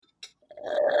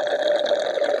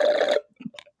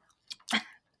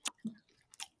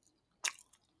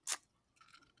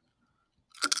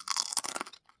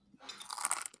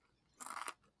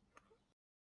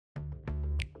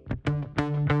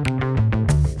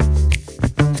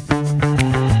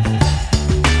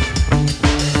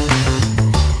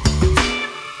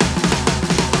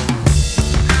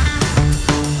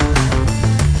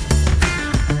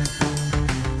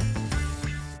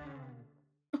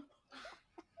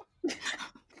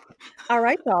All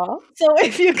right, y'all. So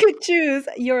if you could choose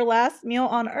your last meal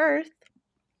on Earth,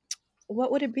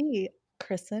 what would it be,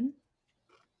 Kristen?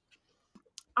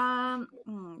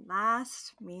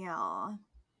 Last meal.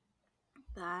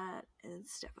 That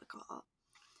is difficult.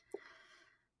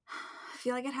 I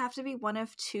feel like it'd have to be one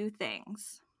of two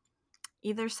things.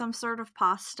 Either some sort of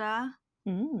pasta,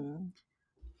 Mm.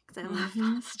 because I love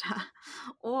pasta,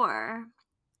 or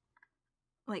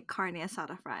like carne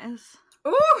asada fries.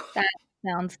 Ooh, That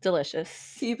sounds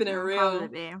delicious. keeping it real.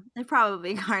 It'd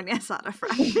probably be carne asada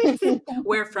fries.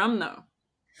 Where from though?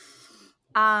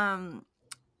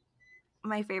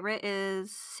 My favorite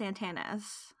is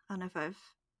Santana's. I don't know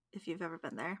if you've ever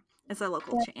been there. It's a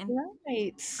local That's chain.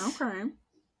 right. Okay.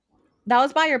 That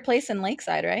was by your place in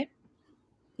Lakeside, right?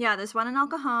 Yeah, there's one in El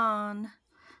Cajon.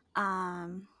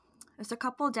 There's a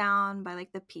couple down by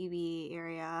like the PB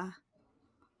area.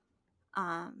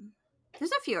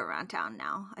 There's a few around town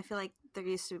now. I feel like there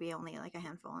used to be only like a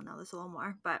handful, and now there's a little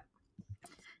more. But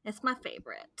it's my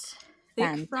favorite.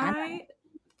 Thick fry,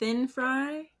 thin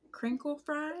fry, crinkle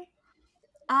fry.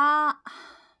 No,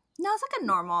 it's like a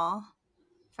normal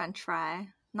French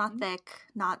fry. Not thick,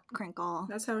 not crinkle.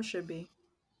 That's how it should be.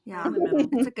 Yeah, In the middle.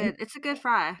 it's a good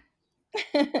fry.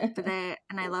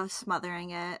 And I love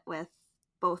smothering it with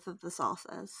both of the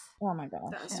salsas. Oh my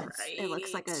gosh. That's yes. right. It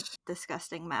looks like a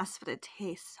disgusting mess, but it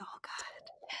tastes so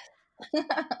good.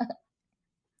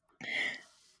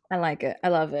 I like it. I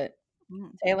love it.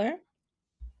 Mm. Taylor,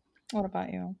 what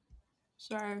about you?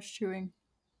 Sorry, I was chewing.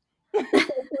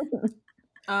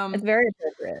 It's very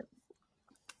appropriate.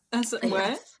 That's what?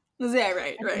 Yes. Yeah,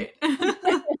 right.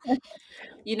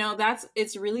 You know,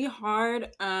 it's really hard.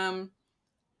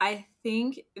 I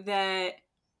think that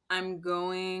I'm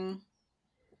going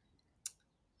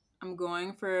in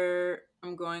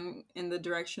the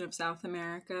direction of South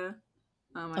America.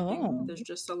 I think there's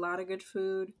just a lot of good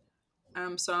food.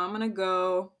 So I'm gonna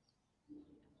go.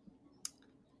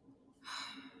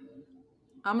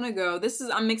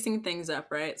 I'm mixing things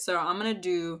up, right? So I'm gonna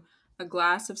do a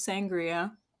glass of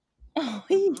sangria. Oh,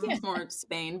 yeah. It's more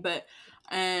Spain,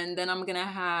 and then I'm gonna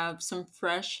have some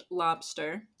fresh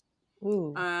lobster.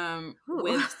 Ooh.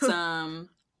 With some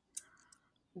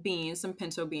beans, some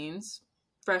pinto beans,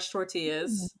 fresh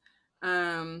tortillas.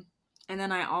 And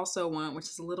then I also want, which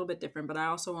is a little bit different, but I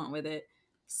also want with it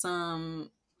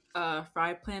some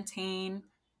fried plantain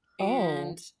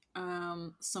and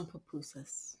some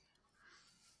pupusas.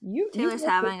 Taylor's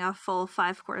having a full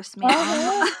 5-course meal.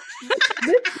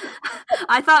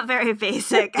 I thought very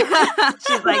basic.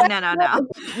 She's like, no. I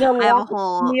have a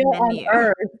whole meal menu. on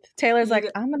Earth. Taylor's like,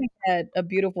 I'm gonna get a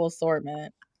beautiful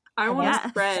assortment. I want a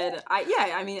spread. I'm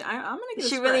gonna get a spread.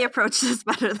 She really approached this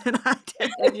better than I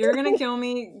did. If you're gonna kill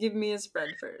me, give me a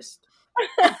spread first.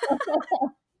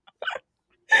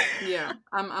 Yeah,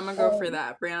 I'm gonna go for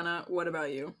that. Brianna, what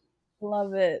about you?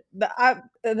 Love it.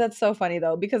 That's so funny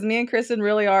though, because me and Kristen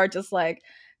really are just like,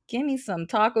 give me some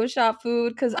taco shop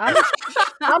food, because I'm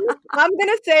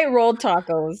gonna say rolled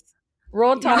tacos.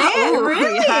 Rolled tacos. Man,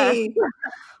 really?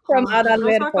 From those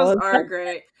tacos are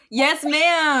great. Yes,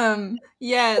 ma'am.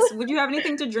 Yes. Would you have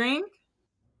anything to drink?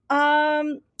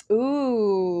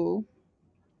 Ooh.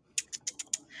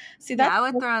 See, I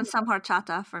would throw in some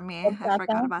horchata for me. I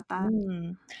forgot about that.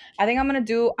 I think I'm gonna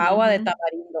do agua de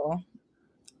tamarindo.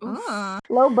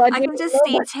 Low budget. I can just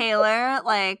see Taylor,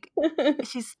 like,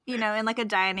 she's, in like a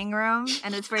dining room,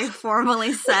 and it's very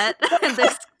formally set. And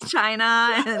there's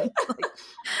china and,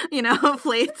 like,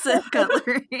 plates and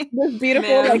cutlery. This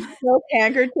beautiful, like, silk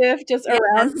handkerchief just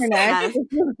around her neck.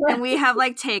 Yes. And we have,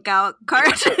 like, takeout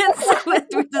cartons. We're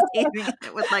just eating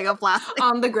it with, like, a plastic.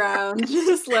 On the ground,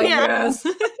 just like grass.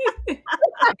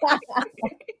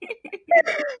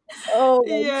 Oh,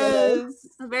 yes.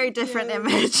 A very different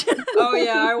image. Oh,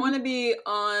 yeah. I want to be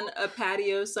on a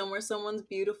patio somewhere, someone's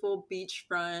beautiful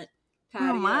beachfront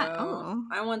patio.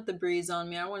 I want the breeze on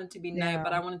me. I want it to be night,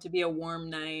 but I want it to be a warm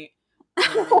night.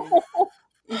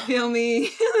 You feel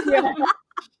me?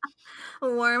 A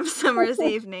warm summer's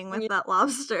evening with that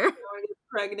lobster. I want to get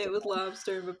pregnant with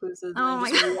lobster and pupusas. Oh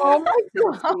my god.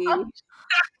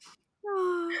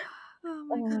 Oh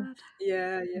my god.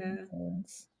 Yeah.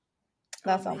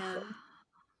 That sounds good.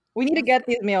 We need to get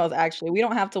these meals, actually. We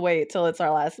don't have to wait till it's our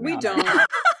last meal. We don't.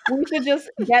 We should just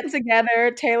get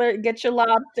together. Taylor, get your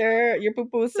lobster, your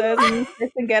pupusas,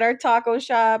 and get our taco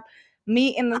shop,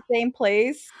 meet in the same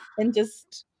place, and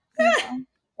just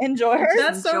enjoy her.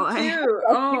 That's so Enjoy. cute.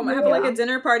 Oh, I have like a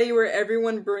dinner party where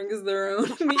everyone brings their own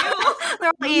meal.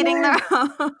 They're all eating their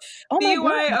own. Oh my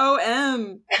god.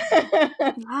 BYOM.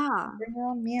 Yeah, Bring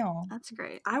your own meal. that's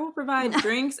great. I will provide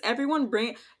drinks. Everyone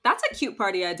bring. That's a cute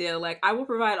party idea. Like, I will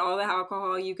provide all the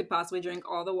alcohol you could possibly drink,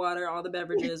 all the water, all the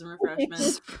beverages and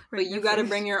refreshments. But you got to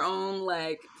bring your own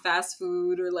like fast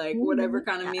food or like whatever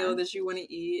kind of meal that you want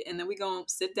to eat, and then we go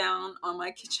sit down on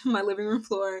my living room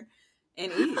floor,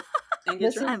 and eat and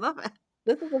get drunk. I love it.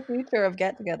 This is the future of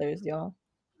get-togethers, y'all.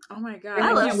 Oh my god!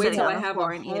 I love can't wait sitting till on I the have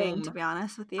floor a and home. eating. To be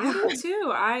honest with you, I do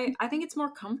too. I think it's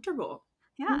more comfortable.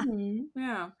 Yeah.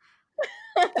 Yeah.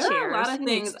 Cheers. There are a lot of Who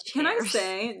things. needs Can I cheers?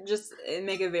 say, just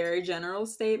make a very general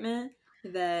statement,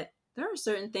 that there are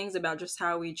certain things about just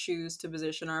how we choose to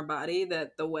position our body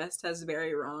that the West has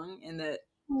very wrong, and that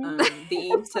the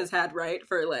East has had right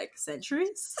for like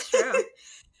centuries. True.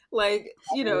 Like,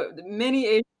 you know, many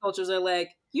Asian cultures are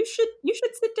like, you should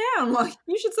sit down. Like,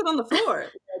 you should sit on the floor.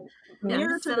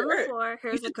 Nearer to Sit the on the earth. floor.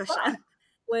 Here's You a should cushion. squat.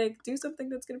 Like, do something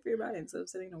that's good for your body instead of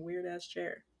sitting in a weird ass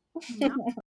chair. Yep.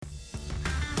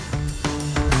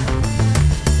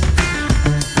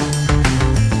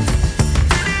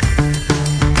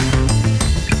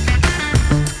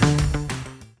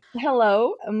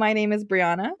 Hello, my name is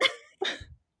Brianna.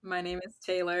 My name is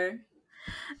Taylor.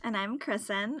 And I'm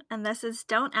Kristen, and this is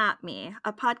Don't At Me,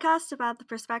 a podcast about the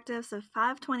perspectives of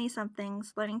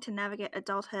 520-somethings learning to navigate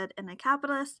adulthood in a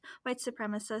capitalist, white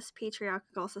supremacist,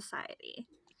 patriarchal society.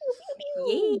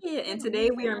 Yeah, and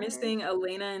today we are missing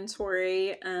Elena and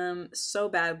Tori so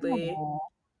badly,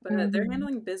 but they're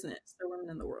handling business. They're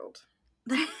women in the world.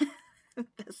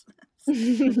 Business.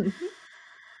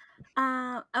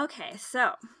 Okay,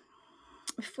 so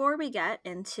before we get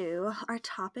into our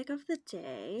topic of the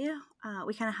day,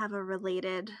 we kind of have a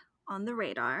related on the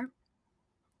radar.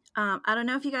 I don't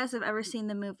know if you guys have ever seen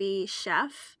the movie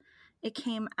Chef. It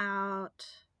came out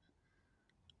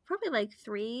probably like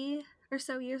 3 or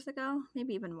so years ago,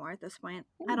 maybe even more at this point.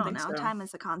 I don't know. So. Time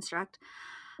is a construct.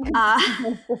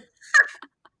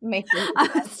 Make it. I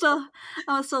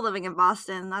was still living in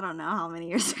Boston. I don't know how many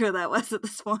years ago that was at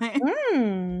this point. That's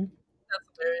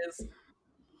hilarious.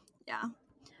 Yeah.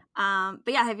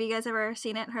 But yeah, have you guys ever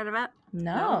seen it, heard of it?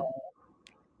 No.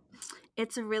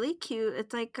 It's a really cute,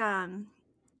 it's like kind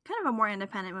of a more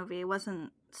independent movie. It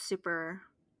wasn't super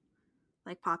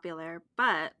like popular,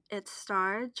 but it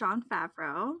starred Jon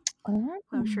Favreau, who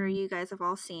I'm sure you guys have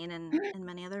all seen in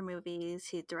many other movies.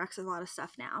 He directs a lot of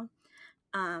stuff now.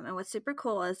 And what's super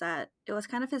cool is that it was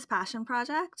kind of his passion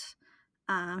project.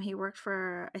 He worked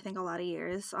for, I think, a lot of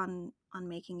years on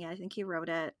making it. I think he wrote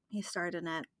it. He starred in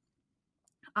it.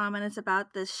 And it's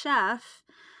about this chef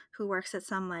who works at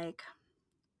some like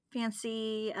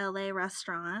fancy LA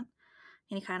restaurant,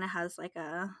 and he kind of has like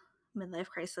a midlife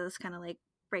crisis, kind of like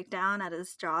breakdown at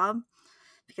his job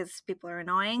because people are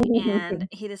annoying, and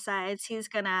he decides he's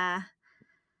gonna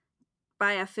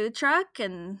buy a food truck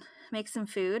and make some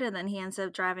food, and then he ends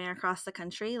up driving across the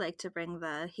country like to bring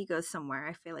he goes somewhere,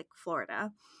 I feel like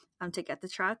Florida, to get the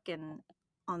truck, and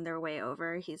on their way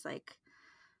over he's like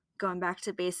going back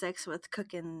to basics with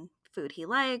cooking food he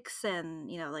likes, and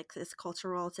you know, like it's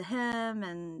cultural to him,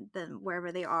 and then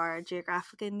wherever they are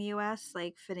geographically in the US,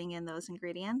 like fitting in those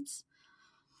ingredients.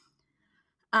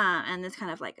 And it's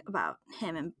kind of like about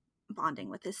him and bonding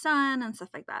with his son and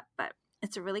stuff like that. But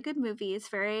it's a really good movie. It's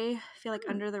very, I feel like,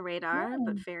 under the radar,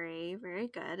 but very, very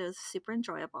good. It was super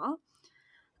enjoyable.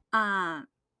 And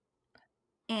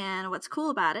what's cool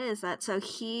about it is that, so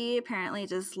he apparently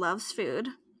just loves food,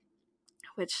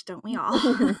 which don't we all?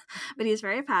 But he's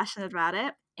very passionate about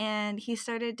it. And he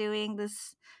started doing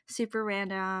this super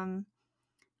random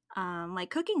like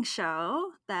cooking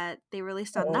show that they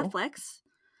released on Netflix.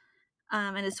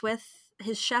 And it's with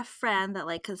his chef friend that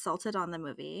like consulted on the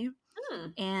movie.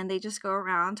 And they just go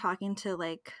around talking to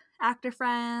like actor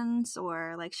friends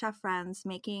or like chef friends,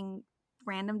 making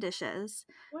random dishes.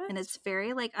 And it's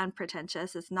very like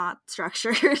unpretentious. It's not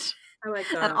structured I like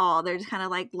that. at all. They're just kind of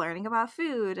like learning about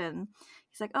food, and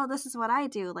he's like, oh, this is what I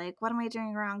do, like what am I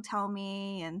doing wrong, tell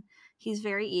me. And he's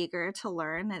very eager to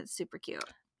learn, and it's super cute.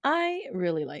 I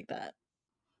really like that.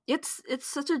 It's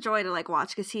such a joy to like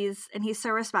watch, because he's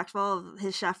so respectful of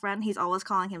his chef friend. He's always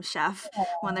calling him chef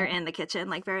when they're in the kitchen,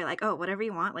 like very like, oh, whatever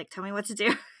you want, like tell me what to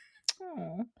do.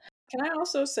 Can I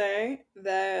also say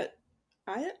that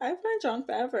I find Jon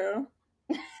Favreau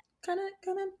kind of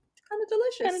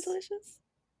delicious. Kind of delicious.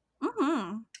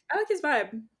 Mm-hmm. I like his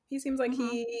vibe. He seems like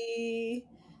I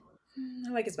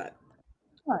like his vibe.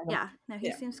 Yeah, no,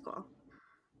 he seems cool.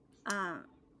 And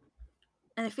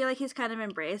I feel like he's kind of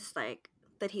embraced like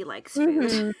that he likes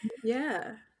food.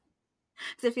 Yeah.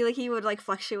 I feel like he would like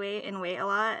fluctuate in weight a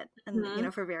lot, and you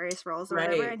know, for various roles or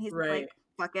whatever. And he's like,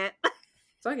 "Fuck it,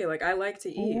 fuck it." Like, I like to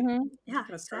eat. I'm yeah, not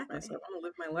gonna starve myself. I'm gonna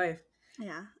live my life.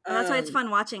 Yeah, and that's why it's fun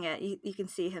watching it. You can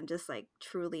see him just like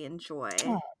truly enjoy.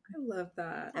 I love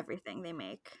that everything they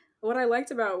make. What I liked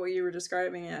about what you were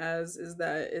describing it as is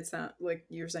that it's not like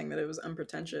you were saying that it was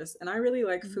unpretentious, and I really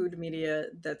like food media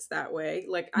that's that way.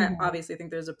 Like, I obviously think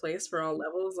there's a place for all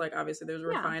levels. Like, obviously there's a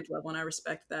refined level, and I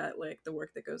respect that, like the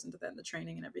work that goes into that and the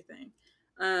training and everything.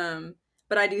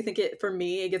 But I do think for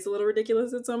me, it gets a little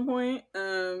ridiculous at some point.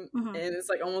 And it's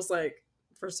like almost like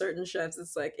for certain chefs,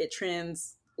 it's like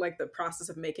like the process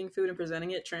of making food and presenting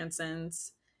it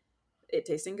transcends it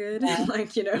tasting good,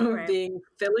 like, you know, being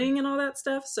filling and all that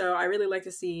stuff. So I really like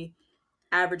to see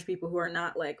average people who are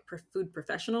not like food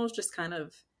professionals just kind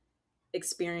of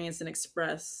experience and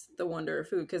express the wonder of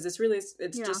food, because it's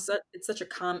such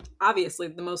a obviously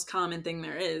the most common thing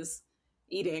there is,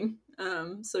 eating.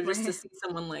 So just to see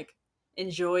someone like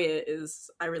enjoy it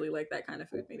I really like that kind of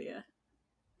food media.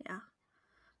 Yeah.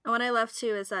 And what I love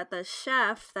too is that the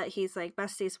chef that he's like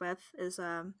besties with is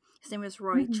his name is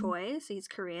Roy Choi. So he's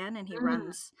Korean, and he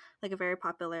runs like a very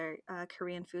popular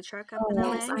Korean food truck up in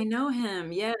LA. Yes, I know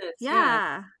him. Yes.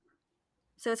 Yeah.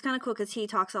 So it's kind of cool because he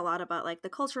talks a lot about like the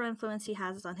cultural influence he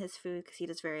has on his food, because he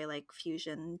does very like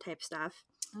fusion type stuff.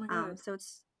 Oh my God. So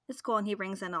it's cool, and he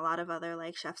brings in a lot of other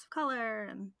like chefs of color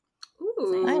and.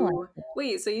 Ooh.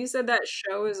 Wait, so you said that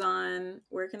show is on,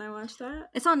 where can I watch that?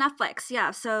 It's on Netflix, yeah.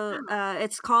 So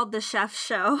it's called The Chef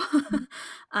Show.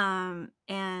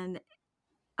 And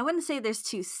I wouldn't say there's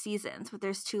 2 seasons, but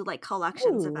there's 2 like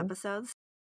collections of episodes.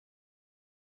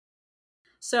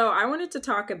 So I wanted to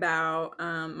talk about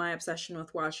my obsession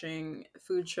with watching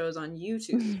food shows on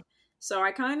YouTube. So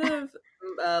I kind of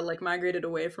like migrated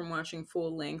away from watching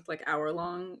full length, like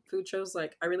hour-long food shows.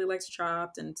 Like, I really liked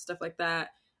Chopped and stuff like that.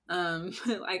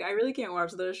 Like, I really can't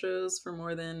watch those shows for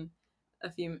more than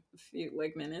a few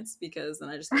like minutes, because then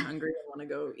I just get hungry and want to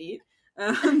go eat.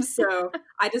 So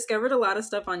I discovered a lot of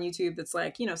stuff on YouTube that's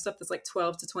like, you know, stuff that's like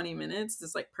 12 to 20 minutes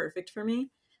is like perfect for me.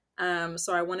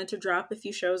 So I wanted to drop a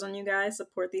few shows on you guys,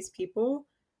 support these people.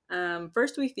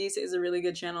 First We Feast is a really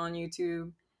good channel on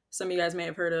YouTube. Some of you guys may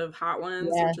have heard of Hot Ones,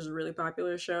 which is a really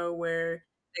popular show where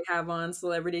they have on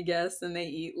celebrity guests and they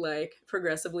eat like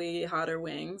progressively hotter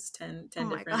wings, 10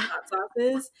 different hot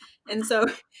sauces. And so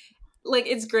like,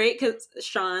 it's great because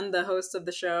Sean, the host of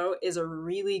the show, is a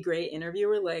really great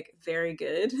interviewer, like very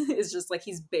good. It's just like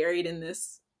he's buried in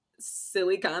this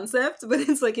silly concept, but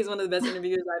it's like he's one of the best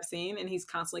interviewers I've seen, and he's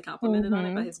constantly complimented on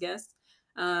it by his guests.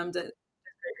 Does great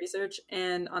research.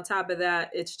 And on top of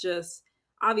that, it's just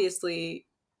obviously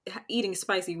eating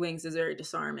spicy wings is very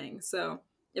disarming. So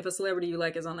if a celebrity you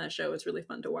like is on that show, it's really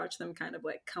fun to watch them kind of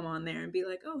like come on there and be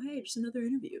like, oh, hey, just another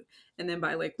interview. And then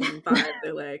by like 1-5,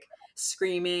 they're like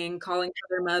screaming, calling for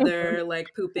their mother, like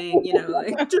pooping, you know,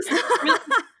 like just really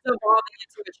evolving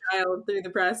into a child through the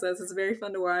process. It's very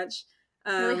fun to watch.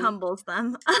 Really humbles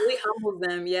them. Really humbles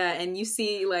them, yeah. And you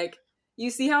see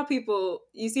how people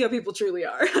truly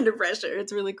are under pressure.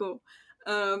 It's really cool.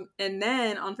 And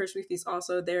then on First We Feast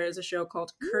also, there is a show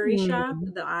called Curry Shop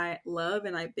that I love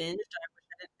and I binged. I wish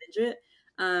I didn't binge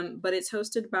it. But it's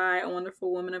hosted by a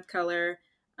wonderful woman of color.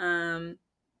 I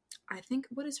think,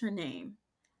 what is her name?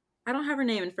 I don't have her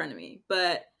name in front of me,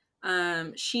 but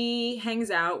she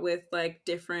hangs out with like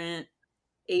different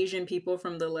Asian people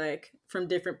from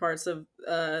different parts of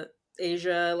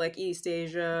Asia, like East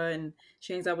Asia, and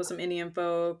she hangs out with some Indian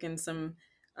folk and some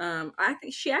I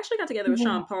think she actually got together with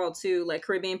Sean Paul too, like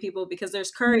Caribbean people, because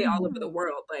there's curry all over the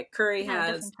world. Like, curry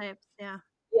has different types,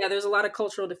 there's a lot of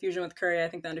cultural diffusion with curry. I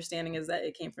think the understanding is that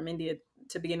it came from India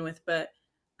to begin with, but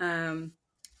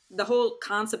the whole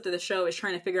concept of the show is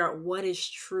trying to figure out what is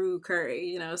true curry,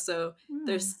 you know. So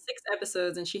there's 6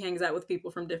 episodes, and she hangs out with people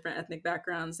from different ethnic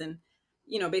backgrounds and,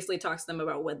 you know, basically talks to them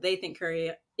about what they think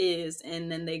curry is,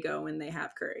 and then they go and they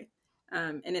have curry.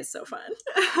 And it's so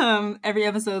fun. Every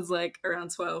episode's like around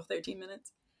 12-13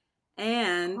 minutes.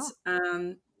 And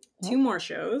 2 more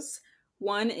shows.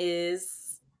 One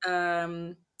is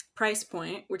Price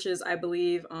Point, which is, I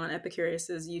believe, on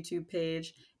Epicurious's YouTube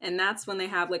page. And that's when they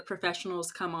have like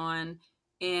professionals come on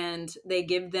and they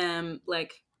give them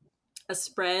like a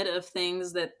spread of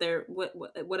things that they're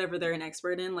whatever they're an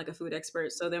expert in, like a food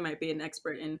expert. So there might be an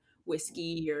expert in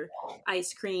whiskey or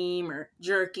ice cream or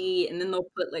jerky, and then they'll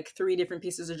put like 3 different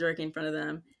pieces of jerky in front of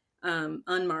them,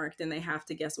 unmarked, and they have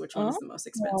to guess which one is the most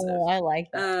expensive. Oh, I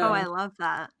like that. I love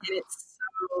that. And it's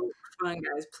so fun,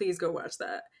 guys. Please go watch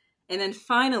that. And then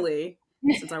finally,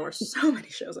 since I watch so many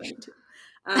shows on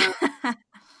YouTube,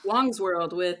 Wong's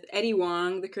World with Eddie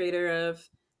Wong, the creator of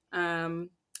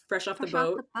Fresh Off the Fresh Off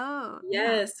Boat. the Boat.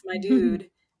 Yes, my dude.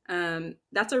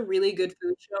 That's a really good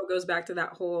food show. It goes back to that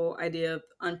whole idea of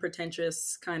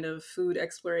unpretentious kind of food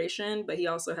exploration, but he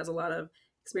also has a lot of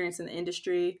experience in the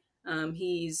industry.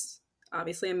 He's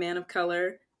obviously a man of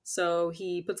color, so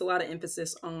he puts a lot of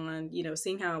emphasis on,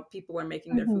 seeing how people are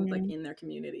making their food like in their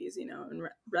communities, and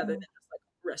rather than just like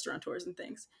restaurateurs and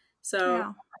things.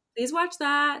 So please watch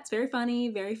that. It's very funny,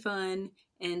 very fun,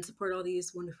 and support all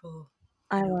these wonderful,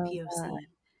 I love POC that.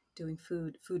 doing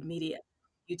food media.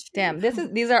 YouTube. Damn,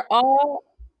 these are all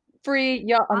free.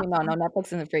 Y'all, I mean, no, Netflix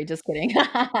isn't free. Just kidding.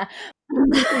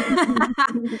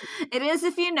 It is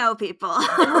if you know people.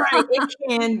 Right, it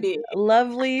can be.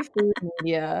 Lovely food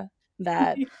media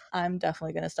that I'm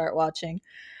definitely going to start watching.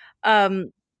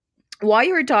 While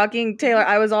you were talking, Taylor,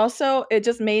 I was also, it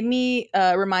just made me,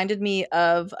 reminded me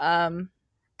of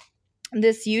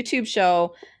this YouTube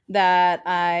show that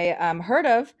I heard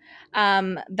of.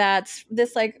 That's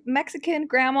this like Mexican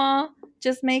grandma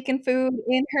just making food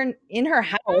in her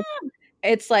house.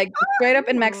 It's like straight up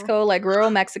in Mexico, like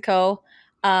rural Mexico.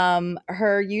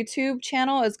 Her YouTube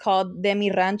channel is called De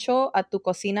Mi Rancho a Tu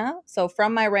Cocina. So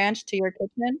from my ranch to your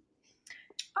kitchen.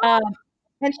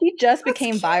 And she just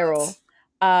became viral.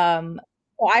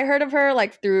 So I heard of her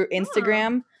like through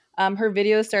Instagram. Her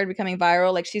videos started becoming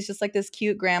viral. Like she's just like this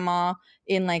cute grandma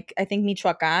in like I think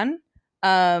Michoacan.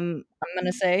 I'm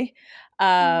gonna say.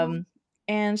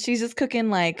 And she's just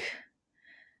cooking like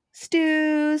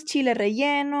stews, chile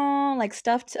relleno, like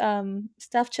stuffed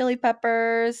chili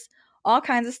peppers, all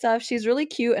kinds of stuff. She's really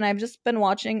cute, and I've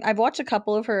watched a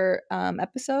couple of her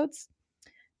episodes,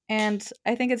 and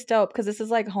I think it's dope because this is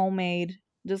like homemade,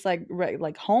 just like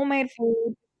like homemade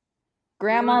food.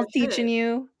 Grandma's teaching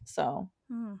you, so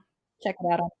check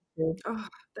it out on YouTube. Oh,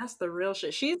 that's the real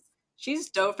shit. She's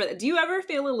dope for that. Do you ever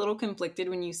feel a little conflicted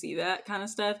when you see that kind of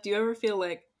stuff? Do you ever feel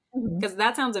like, because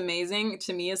that sounds amazing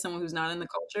to me as someone who's not in the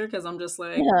culture, because I'm just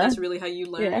like, that's really how you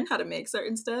learn how to make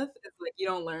certain stuff. It's like you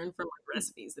don't learn from like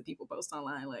recipes that people post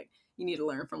online. Like you need to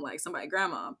learn from like somebody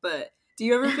grandma. But do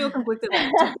you ever feel conflicted like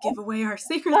don't give away our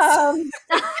secrets?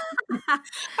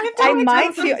 I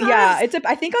might feel I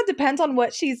think it depends on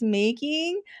what she's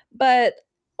making, but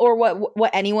or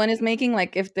what anyone is making,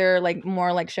 like if they're like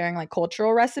more like sharing like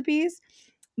cultural recipes.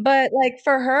 But like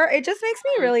for her, it just makes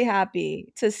me really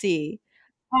happy to see.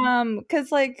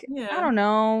 Cuz like I don't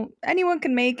know, anyone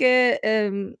can make it.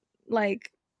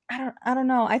 Like I don't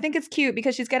know. I think it's cute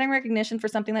because she's getting recognition for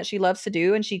something that she loves to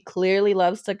do, and she clearly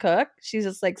loves to cook. She's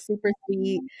just like super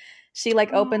sweet. She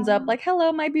like opens up like,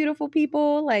 "Hello, my beautiful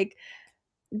people." Like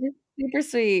just super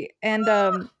sweet. And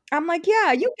I'm like,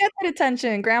 "Yeah, you get that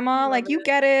attention, grandma. Like you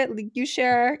get it. Like, you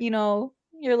share, your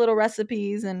little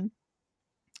recipes and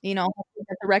get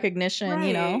the recognition,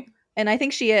 And I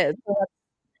think she is. So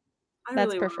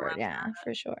that's preferred. Yeah,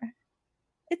 for sure.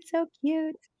 It's so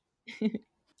cute.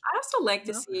 I also like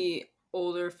to see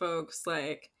older folks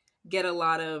like get a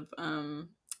lot of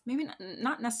maybe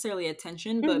not necessarily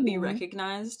attention, but be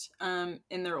recognized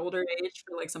in their older age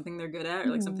for like something they're good at or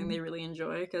like something they really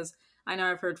enjoy. Because I know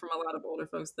I've heard from a lot of older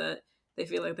folks that they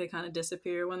feel like they kind of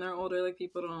disappear when they're older. Like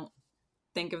people don't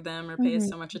think of them or pay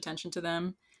so much attention to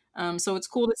them. So it's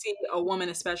cool to see a woman,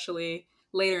 especially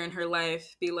later in her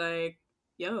life, be like,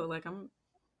 "Yo, like I'm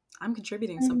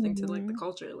contributing something to like the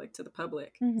culture, like to the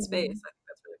public space." I think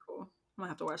that's really cool. I'm gonna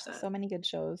have to watch that. So many good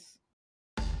shows.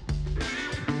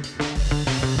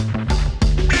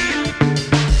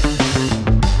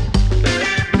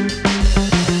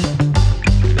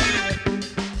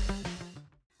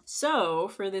 So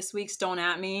for this week's Don't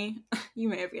At Me, you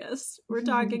may have guessed, we're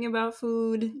talking about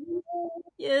food.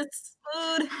 Yes,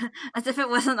 food. As if it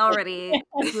wasn't already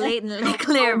blatantly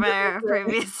clear by our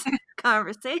previous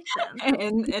conversation.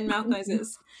 And mouth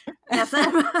noises. Yes.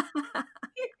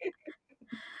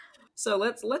 So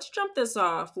let's jump this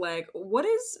off. Like, what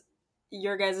is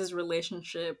your guys'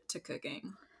 relationship to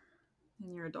cooking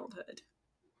in your adulthood?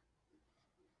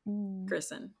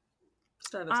 Kristen,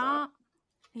 start us off.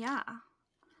 Yeah.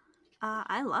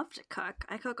 I love to cook.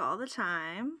 I cook all the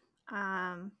time.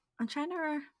 I'm trying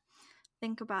to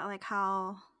think about like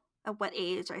at what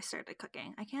age I started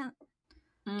cooking. I can't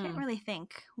really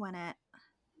think when it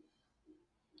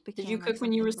became. Did you cook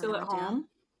when you were still at home?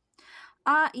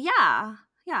 Yeah.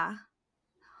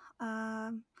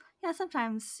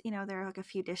 Sometimes, there are like a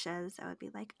few dishes I would be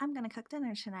like, I'm gonna cook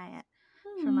dinner tonight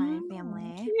for my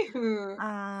family. Cute.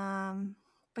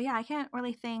 But yeah, I can't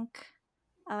really think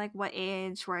like what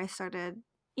age where I started,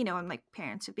 when my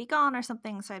parents would be gone or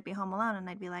something, so I'd be home alone and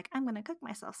I'd be like, I'm gonna cook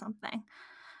myself something.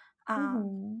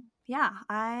 Yeah,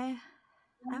 I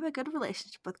have a good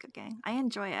relationship with cooking. I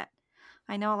enjoy it.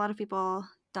 I know a lot of people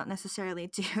don't necessarily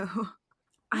do.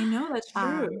 I know, that's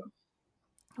true.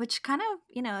 Which kind of,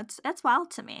 it's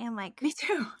wild to me. I'm like, me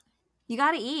too. You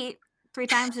got to eat 3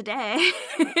 times a day.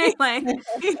 Like,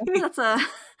 it's a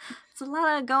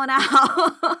lot of going out.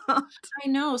 I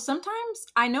know. Sometimes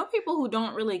I know people who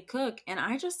don't really cook, and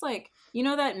I just like,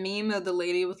 that meme of the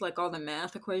lady with like all the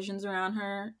math equations around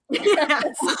her.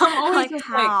 Yes. I'm always Like, just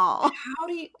how? like, how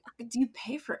do you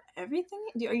pay for everything?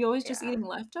 Are you always just eating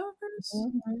leftovers?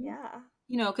 Mhm. Yeah.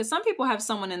 Because some people have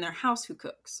someone in their house who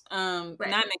cooks, and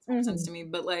that makes more sense to me.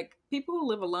 But like people who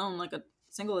live alone, like a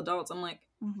single adults, I'm like,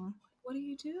 what do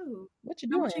you do? What you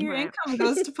How much of doing? your income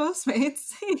goes to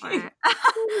Postmates? Right.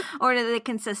 Or do they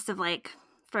consist of like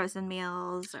frozen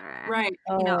meals or right?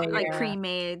 like yeah.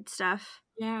 pre-made stuff?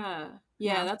 Yeah,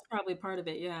 that's probably part of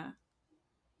it. Yeah.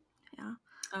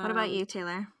 What about you,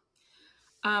 Taylor?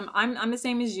 I'm the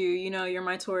same as you. You're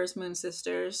my Taurus moon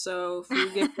sister, so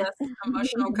food gives us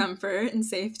emotional comfort and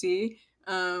safety.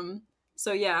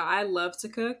 So yeah, I love to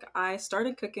cook. I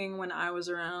started cooking when I was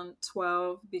around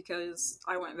 12 because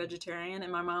I went vegetarian,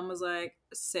 and my mom was like,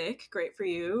 "Sick, great for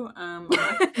you.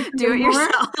 Do it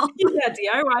yourself." Yeah,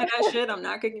 DIY that shit. I'm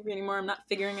not cooking for you anymore. I'm not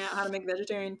figuring out how to make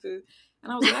vegetarian food.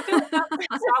 And I was like, I feel like that's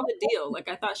a solid deal. Like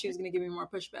I thought she was going to give me more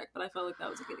pushback, but I felt like that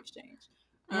was a good exchange.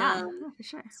 Yeah, for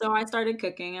sure. So I started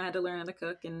cooking. I had to learn how to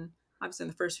cook, and obviously in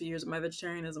the first few years of my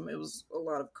vegetarianism, it was a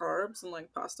lot of carbs and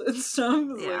like pasta and stuff.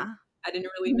 It was like I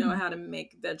didn't really know how to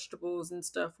make vegetables and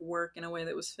stuff work in a way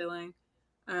that was filling.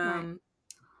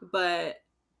 But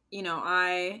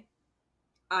I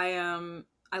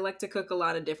like to cook a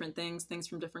lot of different things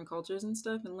from different cultures and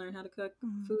stuff, and learn how to cook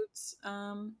foods.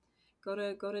 Go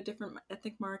to different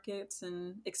ethnic markets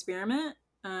and experiment.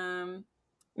 And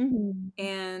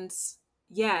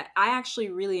yeah, I actually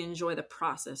really enjoy the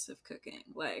process of cooking.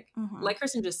 Like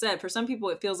Kristen just said, for some people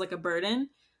it feels like a burden.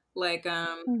 Like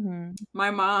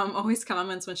my mom always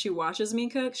comments when she watches me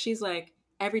cook. She's like,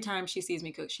 every time she sees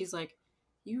me cook, she's like,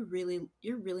 you're really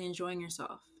enjoying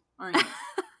yourself, aren't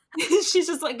you? She's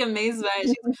just like amazed by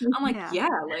it. I'm like, yeah,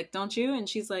 like, don't you? And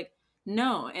she's like,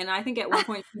 no. And I think at one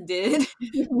point she did,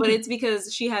 but it's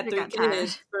because she had 3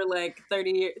 kids for like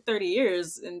 30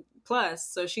 years and plus.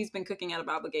 So she's been cooking out of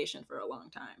obligation for a long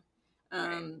time.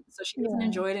 So she doesn't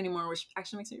enjoy it anymore, which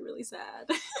actually makes me really sad.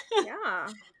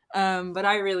 But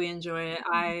I really enjoy it.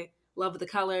 I love the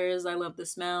colors. I love the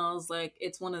smells. Like,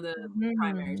 it's one of the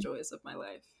primary joys of my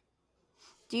life.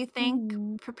 Do you think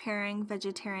preparing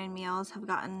vegetarian meals have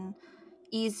gotten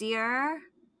easier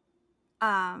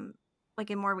like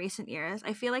in more recent years?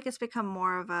 I feel like it's become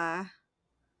more of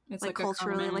it's like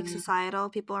culturally, like societal.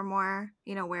 People are more,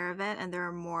 aware of it, and there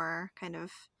are more kind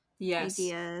of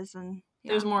ideas and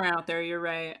there's more out there. You're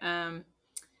right.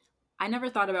 I never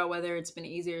thought about whether it's been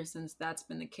easier since that's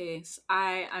been the case.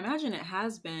 I imagine it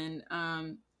has been,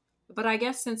 but I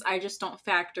guess since I just don't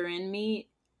factor in meat,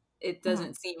 it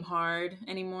doesn't seem hard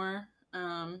anymore,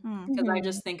 because I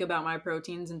just think about my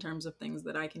proteins in terms of things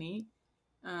that I can eat.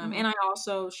 And I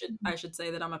also should say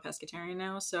that I'm a pescatarian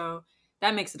now, so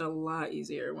that makes it a lot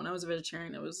easier. When I was a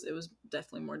vegetarian, it was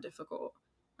definitely more difficult,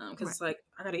 because it's like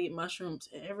I gotta eat mushrooms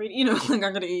every, like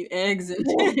I gotta eat eggs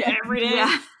every day.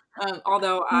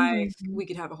 Although we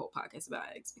could have a whole podcast about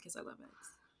eggs because I love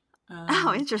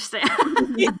eggs. Interesting.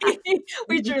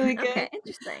 We truly could. Okay,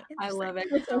 interesting. I love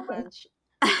eggs so much.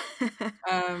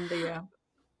 But yeah.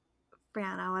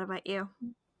 Brianna, what about you?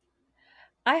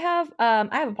 I have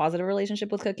a positive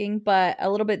relationship with cooking, but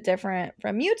a little bit different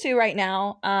from you two right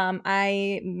now.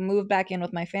 I moved back in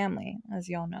with my family, as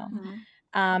y'all know.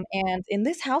 And in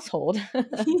this household,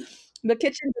 the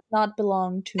kitchen does not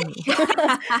belong to me.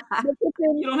 The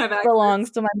kitchen you don't have access.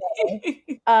 belongs to my mother.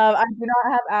 I do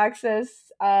not have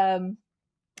access.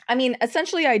 I mean,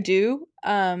 essentially I do.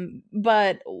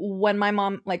 But when my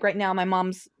mom, like right now, my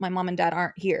mom and dad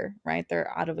aren't here, right?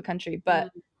 They're out of the country.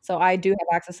 But so I do have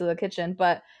access to the kitchen.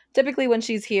 But typically when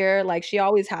she's here, like she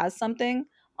always has something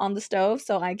on the stove,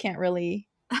 so I can't really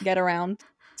get around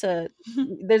to.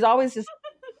 There's always just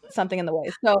something in the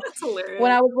way. So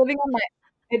when I was living on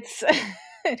it's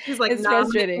she's like, it's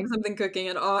frustrating. Something cooking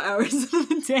at all hours of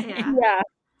the day. Yeah.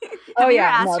 Have you ever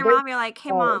asked your mom? You're like,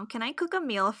 hey, mom, can I cook a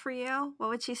meal for you? What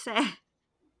would she say?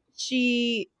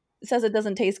 She says it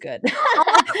doesn't taste good.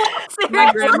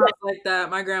 My grandma's like that.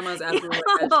 My grandma's absolutely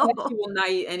like that. She will not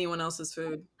eat anyone else's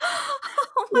food.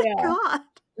 Oh my god.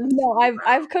 No,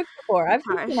 I've cooked before. I've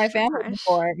cooked for my family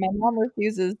before. My mom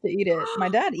refuses to eat it. My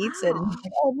dad eats it, and he's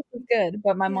like, "Oh, this is good,"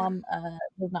 but my mom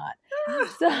does not.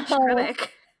 So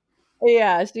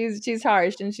yeah, she's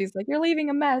harsh, and she's like, "You're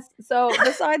leaving a mess." So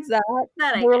besides that,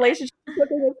 the relationship with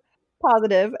cooking is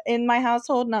positive. In my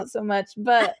household, not so much.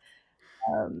 But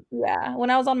Yeah, when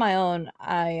I was on my own,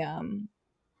 I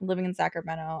living in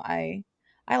Sacramento, I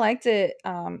liked it.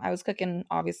 I was cooking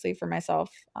obviously for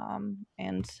myself,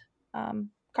 and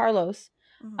Carlos.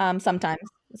 Mhm.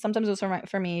 Sometimes it was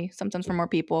for me, sometimes for more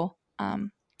people.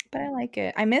 But I like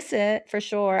it. I miss it for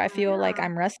sure. I feel like Yeah.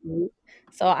 I'm rusty,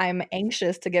 so I'm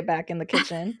anxious to get back in the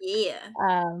kitchen. Yeah.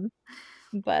 Um,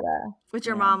 but Would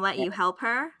your you know, mom let you help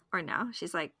her or no?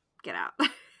 She's like, get out.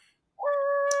 That's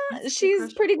a good she's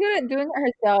question. pretty good at doing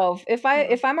it herself. Yeah.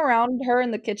 If I'm around her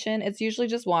in the kitchen, it's usually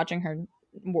just watching her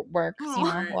work, you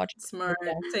know, Aw. watching her Smart. do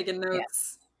stuff. Taking Yeah.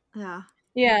 notes. Yeah.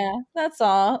 Yeah, that's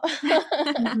all.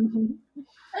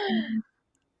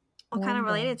 Well, kind of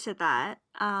related to that,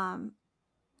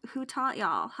 who taught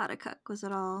y'all how to cook? Was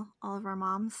it all of our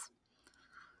moms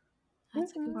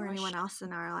That's a good or anyone question. else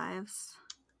in our lives?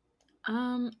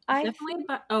 I Definitely. think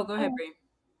But go ahead, oh, Brie.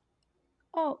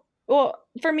 oh, well,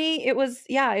 for me, it was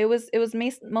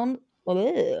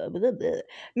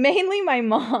mainly my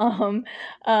mom.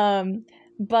 Um,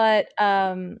 but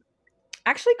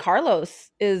actually,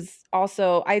 Carlos is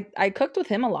also I cooked with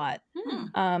him a lot. Hmm.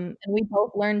 And we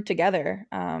both learned together.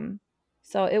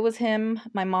 So it was him,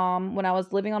 my mom. When I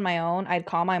was living on my own, I'd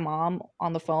call my mom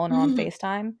on the phone or on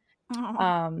FaceTime. Oh,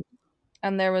 Um,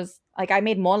 and there was like I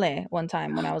made mole one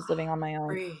time when I was living on my own.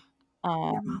 Brie.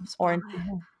 your mom's Or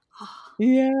mom. Oh.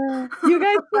 yeah, you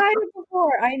guys tried it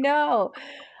before. I know.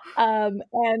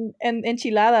 And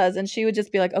enchiladas, and she would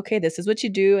just be like, "Okay, this is what you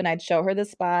do," and I'd show her the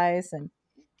spice, and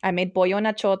I made pollo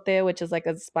nachote, which is like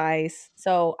a spice.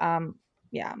 So,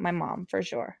 yeah, my mom for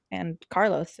sure, and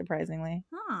Carlos, surprisingly.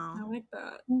 Oh. I like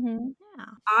that. Mhm. Yeah.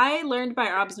 I learned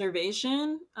by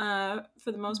observation,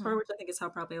 for the most part, Mhm. which I think is how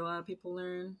probably a lot of people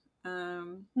learn.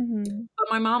 Mhm. But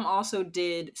my mom also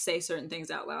did say certain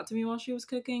things out loud to me while she was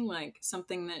cooking. Like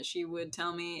something that she would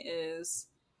tell me is,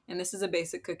 and this is a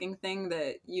basic cooking thing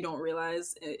that you don't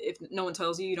realize if no one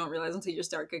tells you, you don't realize until you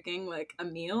start cooking like a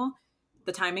meal.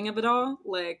 The timing of it all,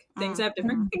 like things have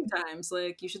different Mhm. cooking times.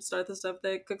 Like you should start the stuff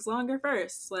that cooks longer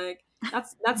first. Like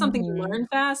that's something you Mhm. learn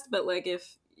fast. But like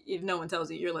if no one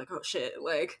tells you, you're like, oh shit,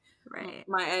 like Right.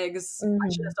 my eggs. I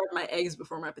should have Mhm. started my eggs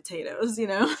before my potatoes. You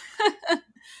know.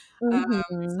 Mhm.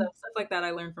 Stuff like that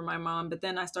I learned from my mom, but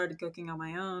then I started cooking on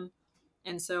my own,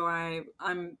 and so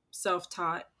I'm self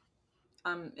taught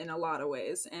in a lot of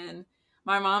ways. And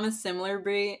my mom is similar,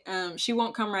 Brie. She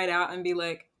won't come right out and be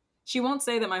like, she won't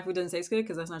say that my food doesn't taste good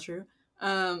because that's not true.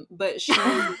 But she,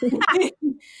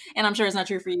 and I'm sure it's not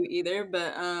true for you either.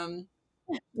 But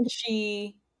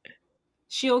she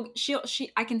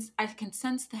she I can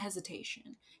sense the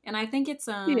hesitation, and Yeah. I think it's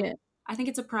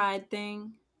a pride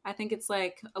thing. I think it's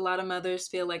like a lot of mothers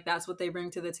feel like that's what they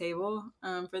bring to the table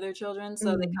for their children,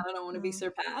 so they Mm. kind of don't want to be Mm.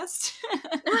 surpassed.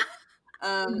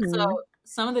 So Mhm.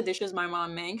 some of the dishes my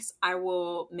mom makes, I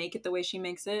will make it the way she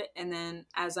makes it, and then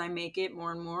as I make it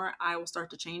more and more, I will start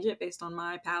to change it based on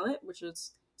my palate, which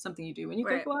is something you do when you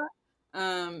cook Right. a lot.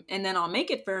 And then I'll make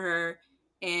it for her,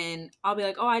 and I'll be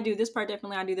like, "Oh, I do this part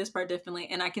differently. I do this part differently,"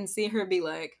 and I can see her be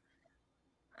like,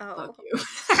 "Fuck Oh. you,"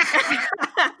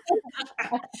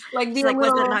 like be She's a like,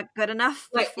 was it little not good enough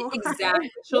like before? exactly.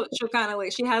 She'll kind of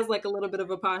like she has like a little bit of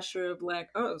a posture of like,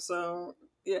 "Oh, so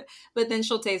yeah," but then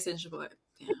she'll taste it and she'll be like,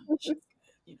 "Damn, shit's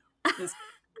good," you know. It's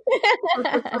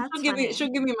That's funny. she'll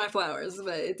give me my flowers,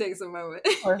 but it takes a moment.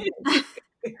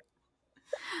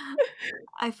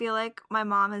 I feel like my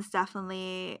mom is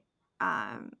definitely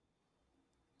um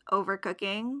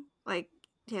overcooking. Like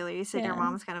Taylor, you said your Yeah.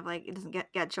 mom's kind of like it doesn't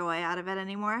get joy out of it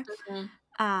anymore. Mhm.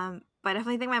 But I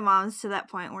definitely think my mom's to that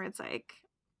point where it's like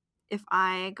if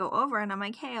I go over and I'm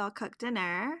like, hey, I'll cook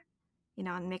dinner, you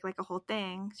know, and make like a whole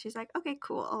thing, she's like, okay,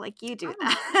 cool. Like you do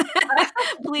that.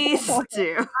 Please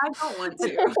do. I don't want But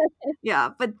to. yeah,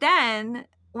 but then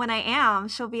when I am,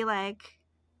 she'll be like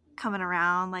coming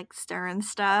around, like stirring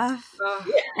stuff. Ugh,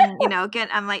 And you know, again,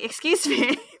 I'm like, excuse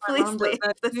me, my please mom does leave.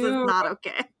 that This is too. not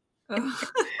okay. Ugh.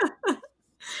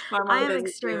 My I mom am does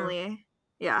it too.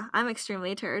 I'm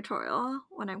extremely territorial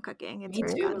when I'm cooking. It's Me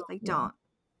very bad. too. It's like Yeah.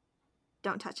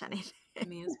 don't touch anything.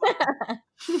 Me as well.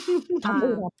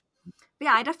 Um, but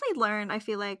yeah, I definitely learned, I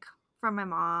feel like, from my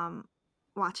mom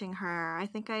watching her. I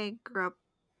think I grew up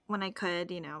when I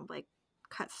could, you know, like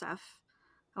cut stuff.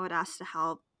 I would ask to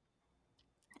help.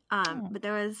 Oh. But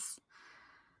there was,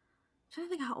 I'm trying to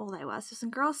think how old I was. It was in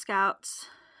Girl Scouts,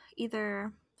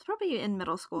 either, it's probably in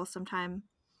middle school sometime.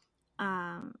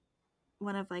 Um,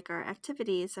 one of like our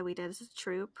activities that we did as a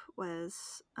troop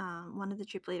was one of the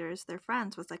troop leaders, their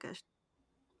friends was like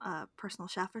a personal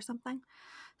chef or something.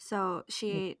 So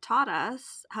she taught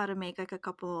us how to make like a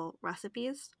couple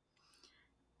recipes.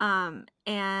 And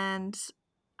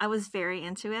I was very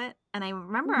into it. And I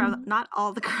remember not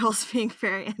all the girls being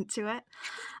very into it.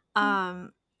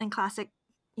 And classic,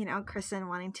 Kristen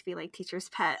wanting to be like teacher's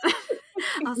pet.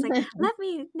 I was like, let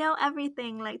me know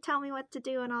everything. Like, tell me what to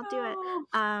do and I'll do it.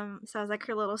 So I was like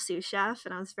her little sous chef,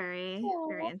 and I was very,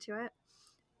 very into it.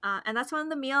 And that's one of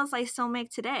the meals I still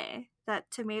make today.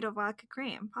 That tomato vodka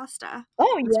cream pasta.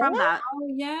 Oh, it's from that. Oh,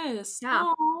 yes. Yeah.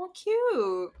 Oh,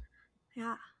 cute.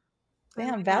 Yeah.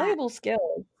 Damn, valuable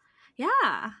skills.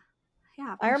 Yeah.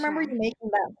 Yeah. I remember you making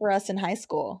that for us in high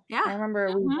school. Yeah. I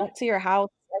remember we went to your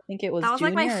house. I think it was that was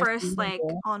like my junior or first senior like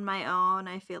year. on my own,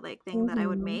 I feel like, thing that I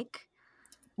would make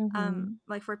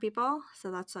like for people.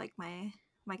 So that's like my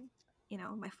my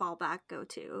fallback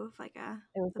go-to, like a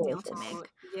meal to make.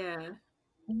 Yeah.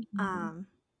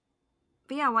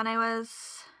 But yeah, when I was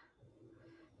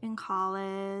in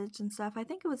college and stuff, I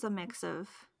think it was a mix of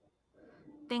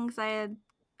things I'd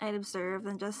observed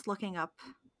and just looking up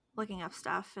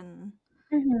stuff and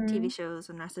TV shows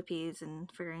and recipes and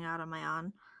figuring out on my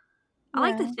own. I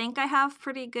like to think I have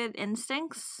pretty good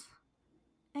instincts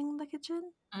in the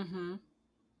kitchen. I'm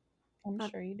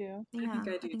sure you do. Yeah,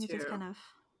 I think it just kind of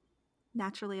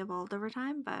naturally evolved over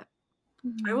time. But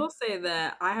I will say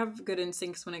that I have good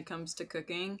instincts when it comes to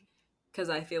cooking, because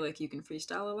I feel like you can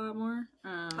freestyle a lot more.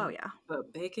 Oh yeah.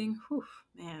 But baking, whew,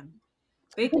 man.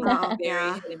 Baking is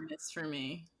very hit and miss for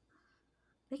me.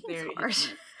 Baking's hard.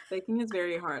 Baking is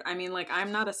very hard. I mean, like,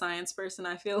 I'm not a science person.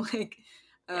 I feel like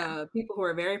people who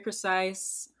are very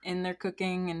precise in their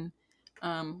cooking and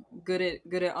good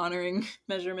at honoring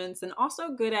measurements, and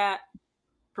also good at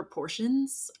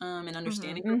proportions and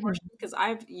understanding proportions, because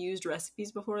I've used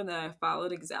recipes before that I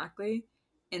followed exactly,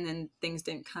 and then things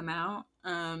didn't come out.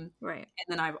 Right. And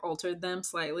then I've altered them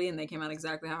slightly and they came out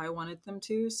exactly how I wanted them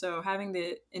to. So having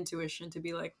the intuition to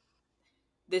be like,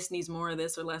 this needs more of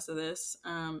this or less of this.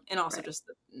 And also just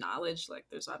the knowledge, like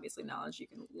there's obviously knowledge, you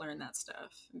can learn that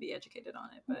stuff and be educated on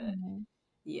it. But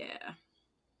yeah.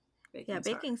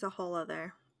 Baking's a whole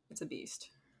other. It's a beast.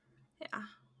 Yeah.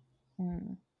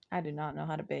 I do not know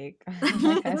how to bake.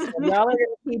 Like I said, y'all are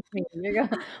gonna teach me. We're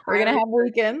gonna have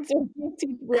weekends to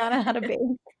teach Brianna how to bake.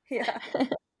 Yeah.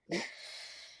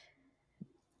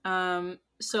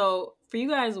 So for you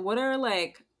guys, what are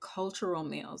like cultural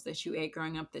meals that you ate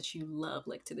growing up that you love,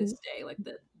 like to this day, like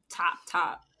the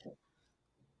top?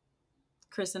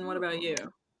 Kristen, what about you?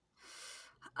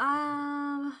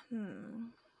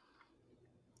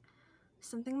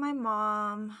 Something my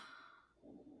mom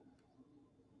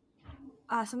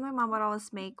would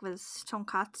always make was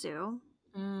tonkatsu.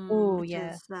 Which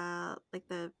is like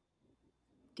the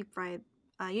deep fried.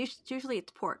 Usually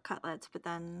it's pork cutlets, but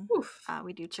then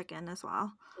we do chicken as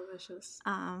well. Delicious.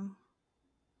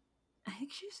 I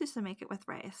think she used to make it with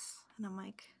rice, and I'm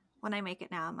like, when I make it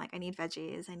now, I'm like, I need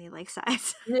veggies, I need like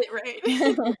sides. Right.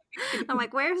 I'm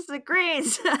like, where's the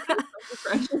greens?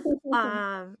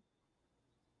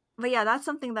 But yeah, that's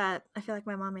something that I feel like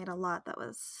my mom made a lot. That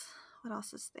was, what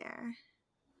else is there?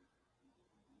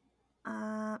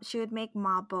 She would make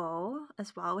mabo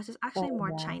as well, which is actually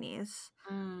more Chinese.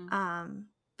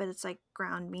 But it's like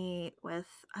ground meat with,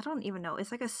 I don't even know,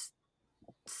 it's like a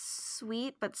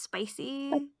sweet but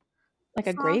spicy, like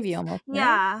a gravy almost.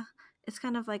 Yeah, right? It's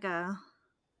kind of like a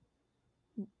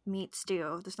meat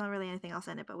stew. There's not really anything else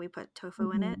in it, but we put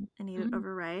tofu in it and eat it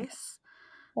over rice.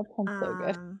 That sounds so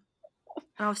good. And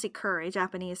obviously curry,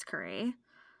 Japanese curry,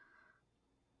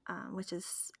 which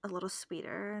is a little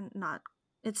sweeter and not.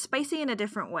 It's spicy in a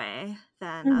different way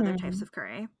than other types of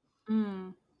curry.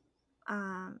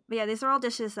 But yeah, these are all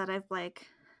dishes that I've like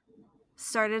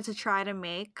started to try to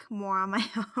make more on my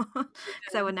own,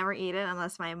 because I would never eat it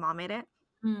unless my mom made it.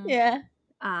 Yeah.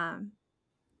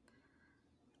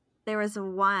 There was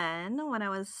one when I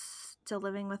was still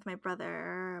living with my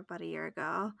brother about a year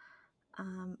ago.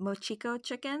 Mochiko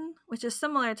chicken, which is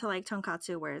similar to like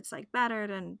tonkatsu, where it's like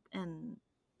battered and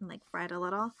like fried a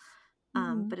little.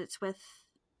 But it's with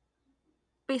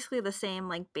basically the same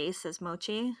like base as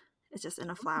mochi. It's just in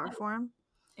a flour form.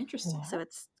 Interesting. So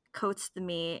it coats the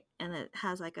meat, and it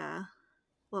has like a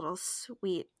little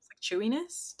sweet. It's like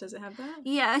chewiness. Does it have that?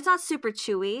 Yeah, it's not super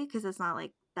chewy because it's not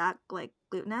like that like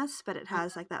glutinous, but it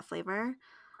has like that flavor.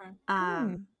 Okay.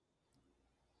 And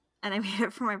I made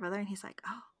it for my brother, and he's like,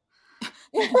 "Oh,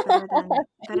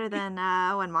 better than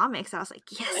when mom makes it." I was like,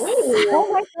 "Yes!"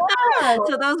 Oh my god!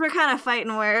 So those were kind of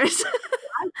fighting words.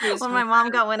 When my mom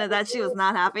got wind of that, she was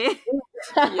not happy.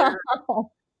 Yeah.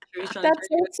 That's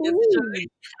so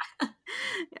sweet.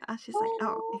 Yeah, she's like,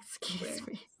 "Oh, excuse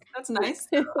me." That's nice.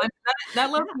 That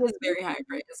level is very high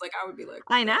praise. Like, I would be like,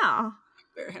 I know. I'm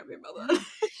very happy about that.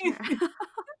 Sure.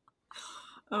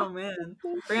 Oh man,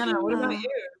 Brianna, what about you?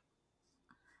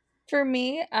 For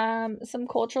me, some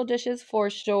cultural dishes for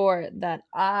sure that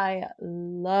I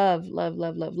love, love,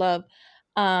 love, love, love,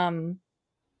 um,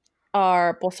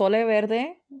 are pozole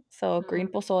verde, so green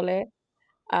Mm. pozole,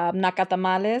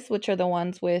 nacatamales, which are the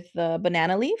ones with the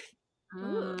banana leaf,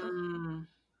 Ooh. Mm.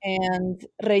 and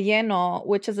relleno,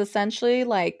 which is essentially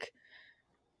like,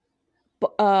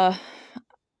 uh,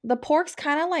 the pork's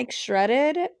kind of like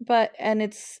shredded, but and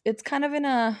it's kind of in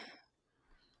a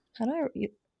how do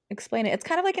explain it? It's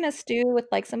kind of like in a stew with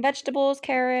like some vegetables,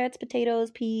 carrots,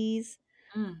 potatoes, peas.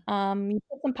 Mm. You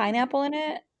put some pineapple in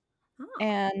it, Oh.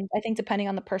 and I think depending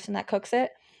on the person that cooks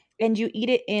it, and you eat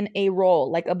it in a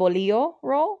roll, like a bolillo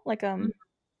roll, like Mm.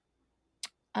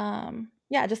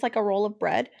 yeah, just like a roll of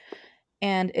bread,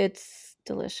 and it's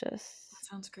That delicious.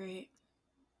 sounds great.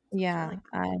 Sounds Yeah,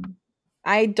 really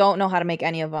I don't know how to make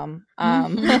any of them.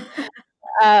 Mhm.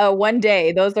 One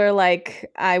day, those are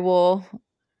like I will.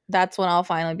 That's when I'll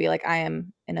finally be like, I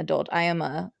am an adult. I am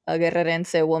a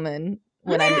guerrerense woman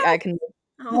good. when I can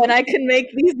when I Oh. can make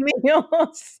these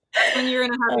meals. That's when you're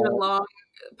gonna have your Uh, long,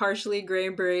 partially gray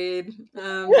braid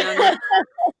down your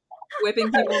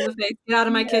whipping people in the face. Get out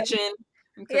of my yeah. kitchen.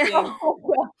 I'm Yeah. cooking.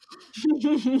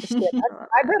 Shit, I love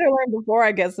I that. better learn before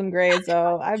I get some grades,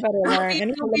 so I better learn. I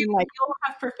need to learn like You'll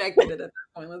have perfected it at that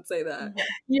point. Let's say that. Mhm.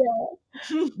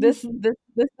 yeah, this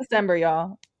December,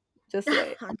 y'all. Just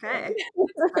wait. Okay.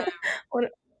 What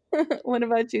what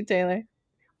about you, Taylor?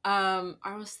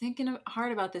 I was thinking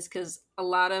hard about this because a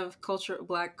lot of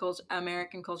Black culture,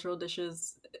 American cultural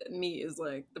dishes, meat is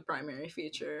like the primary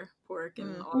feature, pork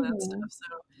and Mm. all that stuff. Mhm. So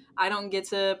I don't get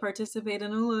to participate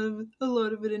in a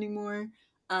lot of it anymore.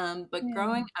 But Yeah.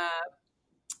 growing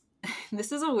up,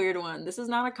 this is a weird one. This is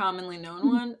not a commonly known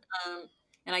one,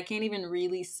 and I can't even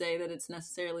really say that it's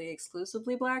necessarily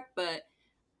exclusively Black, but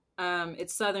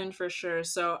it's Southern for sure.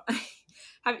 So,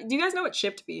 do you guys know what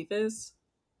chipped beef is?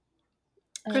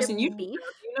 Kristen, Chipped you Um, beef?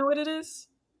 do you know what it is?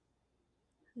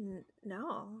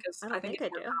 No, Because I I don't think think it's I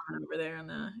more do. common over there in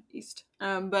the east.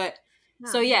 But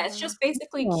No, so yeah, it's never. just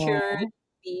basically cured oh.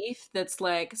 beef that's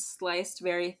like sliced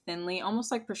very thinly,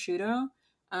 almost like prosciutto,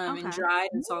 and Okay. dried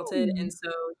and salted. And Mm.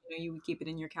 so you would keep it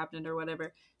in your cabinet or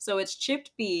whatever. So it's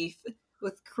chipped beef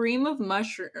with cream of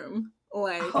mushroom,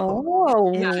 like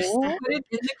Oh, yeah, you Oh. interesting. put it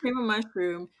in the cream of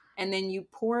mushroom, and then you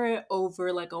pour it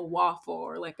over like a waffle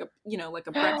or like a like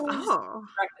a Oh.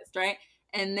 breakfast, right?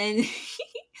 And then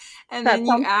and That then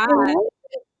you sounds add good.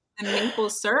 the maple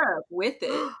syrup with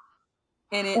it.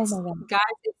 And Oh it's my god. guys,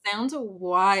 it sounds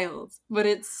wild, but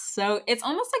it's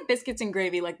almost like biscuits and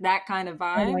gravy, like that kind of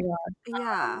Oh my vibe. god. Um,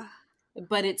 Yeah.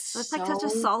 but it's That's like such a so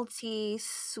salty,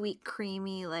 sweet,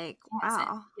 creamy, like, yes,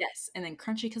 wow. yes, and then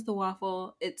crunchy because the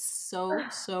waffle. It's so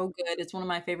good. It's one of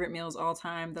my favorite meals all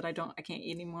time that I can't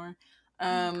eat anymore. Oh my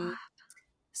Um, god.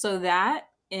 so that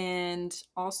and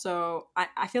also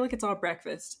I feel like it's all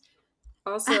breakfast.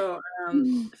 Also,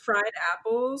 Mm. fried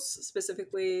apples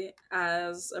specifically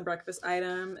as a breakfast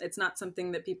item. It's not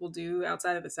something that people do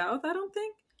outside of the South, I don't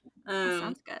think. That Um,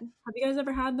 sounds good. have you guys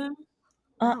ever had them?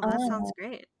 No, but that Uh-uh. sounds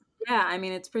great. Yeah, I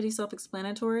mean, it's pretty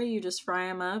self-explanatory. You just fry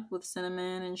them up with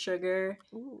cinnamon and sugar.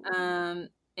 Ooh. Um,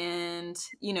 and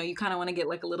you kind of want to get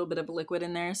like a little bit of liquid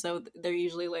in there. So they're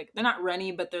usually like, they're not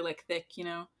runny, but they're like thick.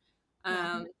 Yeah.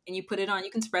 And you put it on,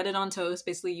 you can spread it on toast,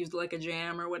 basically use like a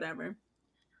jam or whatever.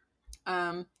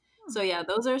 Um, Hmm. so yeah,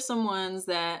 those are some ones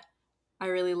that I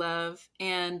really love.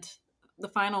 And the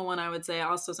final one I would say,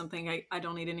 also something I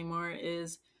don't eat anymore,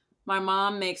 is my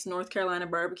mom makes North Carolina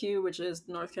barbecue, which is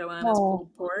North Carolina's Oh,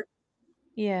 pulled pork.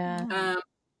 yeah. Mm. Um,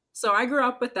 so I grew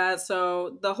up with that.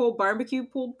 So the whole barbecue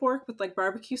pulled pork with like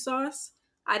barbecue sauce,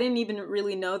 I didn't even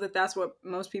really know that that's what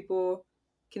most people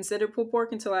consider pulled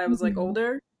pork until I was like Mhm.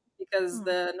 older, because Hmm.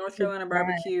 the North Good Carolina time.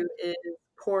 barbecue is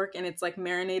pork and it's like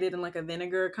marinated in like a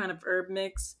vinegar kind of herb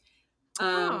mix.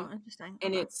 Um, Oh, interesting.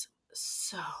 and Okay. it's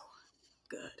so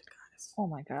good, guys. Oh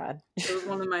my god. It was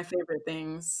one of my favorite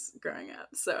things growing up.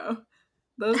 So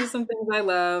those are some things I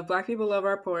love. Black people love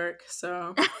our pork.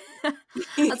 So I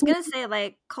was gonna say,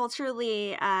 like,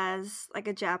 culturally, as like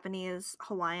a Japanese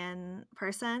Hawaiian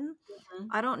person,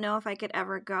 I don't know if I could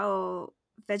ever go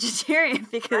vegetarian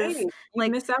because, right, you'd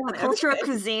like, miss out the on cultural everything.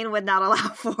 cuisine would not allow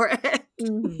for it.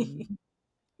 Mhm.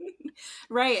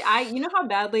 Right. You know how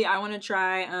badly I want to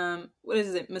try what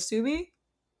is it, masubi?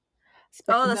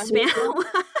 Oh, Spam the Is that what it's called?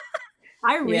 spam.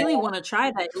 I yeah. really want to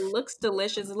try that. It looks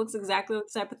delicious. It looks exactly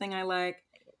the type of thing I like.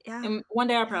 Yeah. And one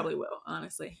day I Yeah. probably will,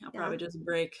 honestly. I'll Yeah. probably just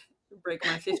break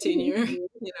my 15-year,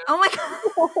 Oh my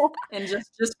god. and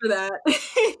just for that.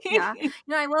 Yeah.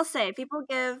 I will say people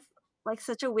give like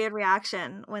such a weird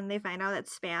reaction when they find out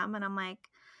it's spam, and I'm like,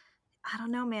 I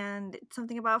don't know, man. It's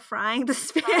something about frying the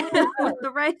spam with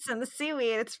the rice and the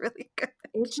seaweed. It's really good.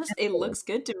 It looks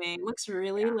good to me. It looks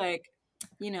really like,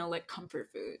 like comfort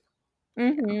food.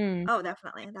 Mm-hmm. Oh,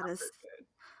 definitely. That is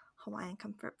Hawaiian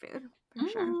comfort food for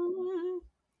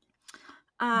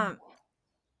sure.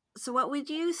 So what would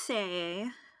you say?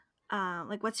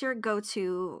 Like, what's your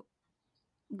go-to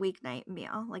weeknight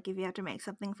meal? Like, if you have to make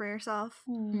something for yourself,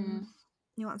 you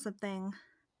want something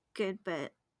good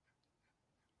but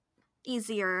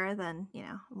easier than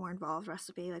a more involved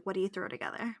recipe. Like, what do you throw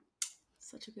together?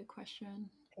 Such a good question.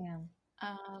 Damn.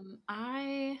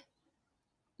 I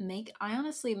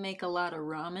honestly make a lot of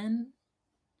ramen.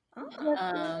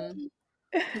 Because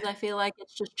I feel like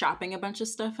it's just chopping a bunch of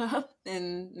stuff up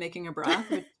and making a broth,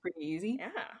 which is pretty easy. Yeah.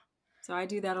 So I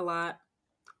do that a lot.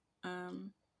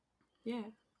 Yeah.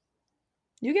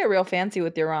 You get real fancy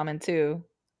with your ramen too.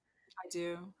 I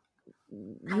do.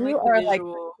 You are like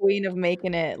the queen of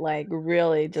making it like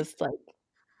really just like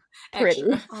pretty.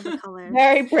 Extra. All the colors.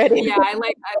 Very pretty. Yeah, I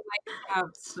like to have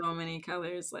so many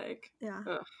colors. Like,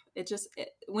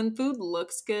 when food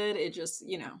looks good, it just,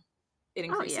 it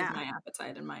increases my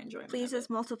appetite and my enjoyment. Pleases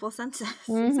multiple senses.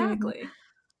 Exactly.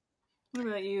 What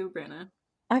about you, Brenna?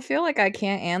 I feel like I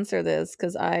can't answer this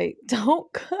because I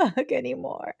don't cook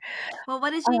anymore. Well, what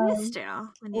did you used to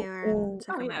when you were in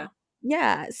Sacramento?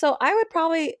 Yeah, so I would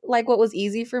probably like what was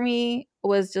easy for me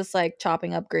was just like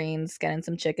chopping up greens, getting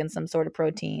some chicken, some sort of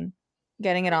protein,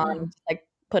 getting it on, like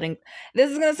putting. This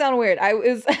is gonna sound weird. I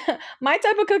was my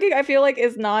type of cooking. I feel like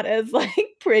is not as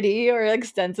like pretty or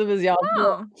extensive as y'all.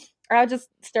 No. I'll just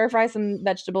stir fry some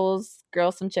vegetables,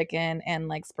 grill some chicken, and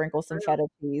like sprinkle some feta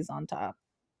cheese on top.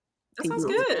 That sounds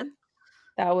good.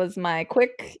 That was my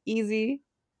quick, easy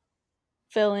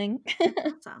filling.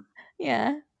 Awesome.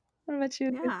 Yeah. What about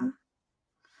you? Yeah.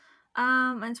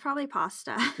 It's probably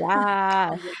pasta.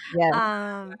 Wow.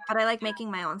 Yeah. But I like making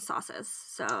my own sauces.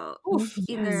 So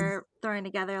either throwing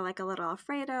together like a little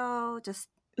Alfredo, just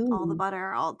all the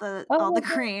butter, all the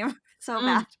cream. So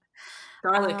bad.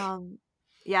 Garlic.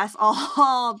 Yes,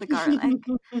 all the garlic.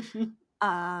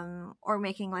 Or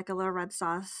making like a little red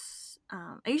sauce.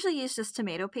 I usually use just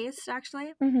tomato paste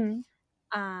actually. And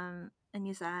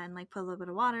use that and like put a little bit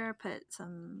of water, put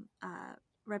some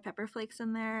red pepper flakes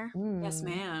in there. Yes,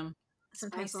 ma'am.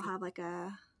 Sometimes we'll have like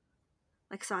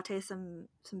saute some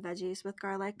veggies with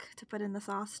garlic to put in the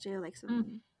sauce too, like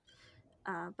some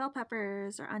bell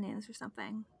peppers or onions or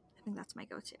something. I think that's my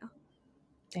go-to.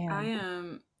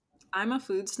 Damn. I'm a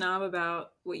food snob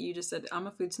about what you just said. I'm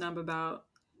a food snob about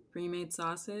pre-made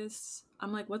sauces.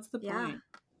 I'm like, what's the point?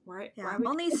 Why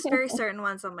only very certain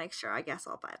ones I'm like, sure, I guess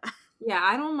I'll buy that. Yeah,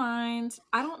 I don't mind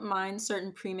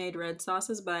certain pre-made red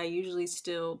sauces, but I usually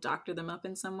still doctor them up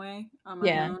in some way on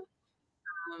my own.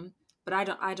 But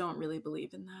I don't really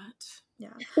believe in that.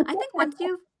 Yeah. I think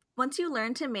once you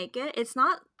learn to make it, it's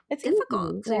not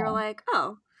difficult. Easy, so you're like,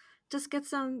 oh, just get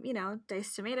some,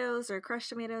 diced tomatoes or crushed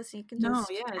tomatoes, and you can just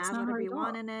add whatever you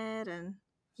want in it, and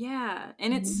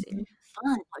it's fun.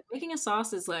 Like making a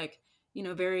sauce is like,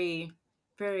 very,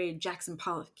 very Jackson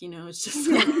Pollock. It's just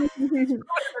like,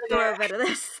 throw a bit of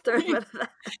this, throw a bit of that.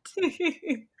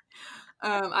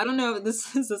 I don't know if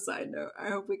this is a side note. I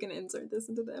hope we can insert this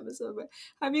into the episode. But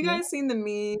have you guys seen the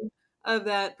meme of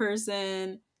that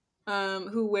person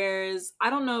who wears,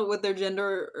 I don't know what their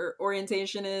gender or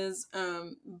orientation is,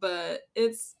 but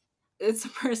it's a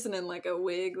person in like a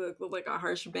wig with like a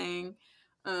harsh bang,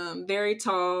 very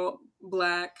tall,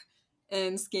 black,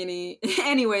 and skinny.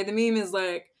 Anyway, the meme is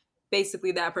like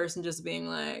basically that person just being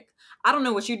like, I don't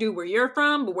know what you do where you're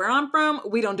from, but where I'm from,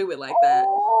 we don't do it like that.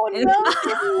 No.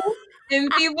 And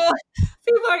people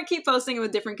keep posting it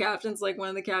with different captions. Like one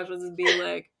of the captions would be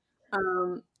like,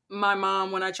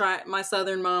 my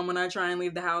southern mom when I try and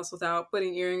leave the house without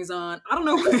putting earrings on. I don't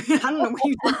know where you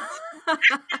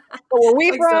where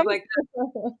we from? Like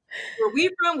where we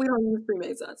from, we don't use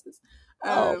pre-made sauces.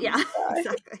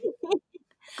 Exactly.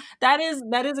 That is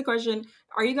a question.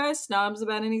 Are you guys snobs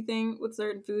about anything with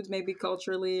certain foods, maybe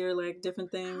culturally or like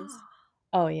different things?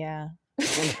 Oh yeah.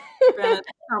 Brenna,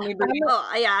 tell me,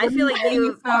 I feel like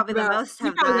you probably the most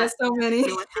have that. So many.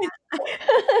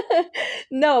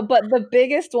 No, but the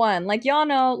biggest one, like y'all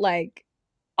know, like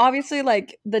obviously,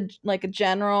 like the like a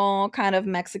general kind of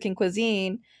Mexican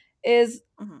cuisine is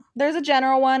there's a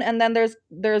general one, and then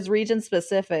there's region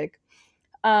specific.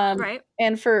 Right.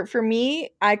 And for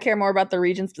me, I care more about the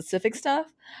region specific stuff.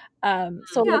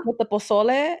 So like with the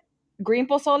pozole, green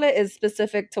pozole is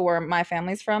specific to where my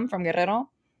family's from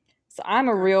Guerrero. So I'm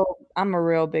a real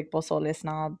big pozole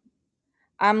snob.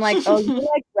 I'm like, oh, you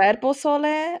like red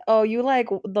pozole? Oh, you like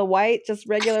the white, just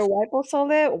regular white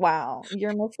pozole? Wow,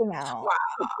 you're missing out.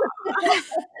 Wow.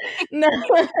 No,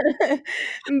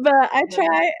 but I Yeah.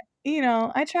 try,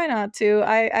 I try not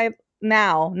to.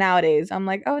 Nowadays, I'm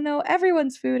like, oh no,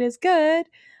 everyone's food is good.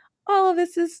 All of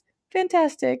this is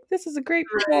fantastic. This is a great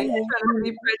Right. program. Trying to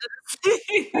be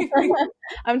prejudiced.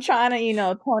 I'm trying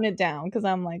to, tone it down because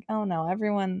I'm like, oh no,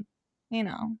 everyone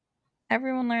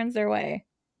learns their way,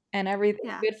 and everything's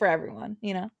Yeah. good for everyone.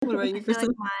 What about you, I feel like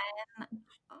Kristen?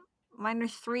 mine are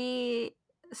 3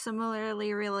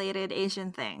 similarly related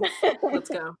Asian things. Let's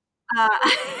go.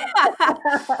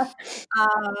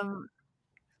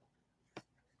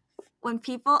 When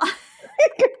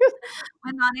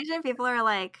non-Asian people are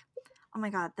like, oh my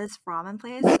god, this ramen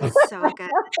place is so good.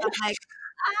 I'm like,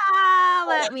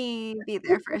 let me be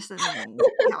there first and then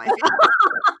see how I feel.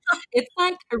 It's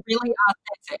like really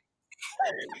authentic.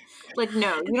 Like,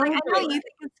 no, you don't I have know to you think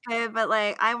it's good, but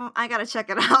like I gotta check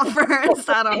it out first.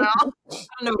 I don't know. I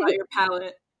don't know about your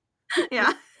palate.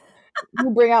 Yeah. You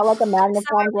bring out like a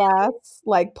magnifying glass,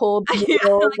 like pull the Yeah,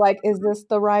 needles, like, is this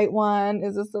the right one?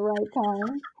 Is this the right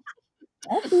kind?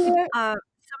 I see it.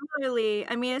 Similarly,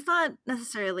 I mean, it's not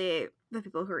necessarily the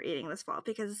people who are eating this fault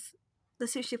because the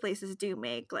sushi places do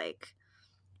make like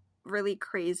really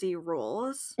crazy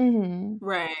rolls. Mm-hmm.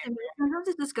 Right. And sometimes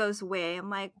it just goes away. I'm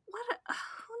like, what?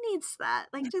 Who needs that?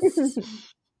 Like, just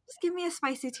give me a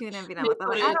spicy tuna and be done with it.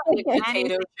 Like, I don't need potato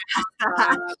anything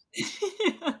past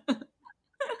that.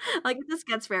 Like, it just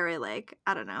gets very like,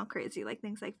 I don't know, crazy. Like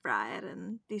things like fried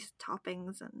and these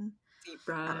toppings and deep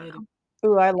I don't fried. know.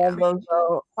 Ooh, I love those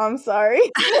though. I'm sorry.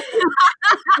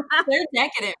 They're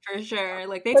decadent for sure.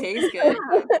 Like they taste good.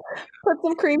 Put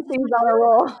some cream cheese on a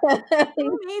roll.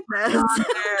 Who made this?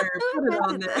 Put it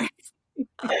on there.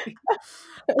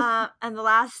 And the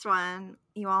last one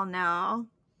you all know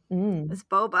is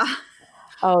boba.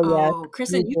 Oh yeah. Oh,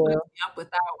 Kristen, you hooked me up with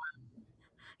that one.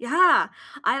 Yeah,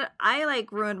 I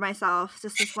like ruined myself.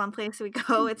 Just this one place we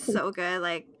go, it's so good.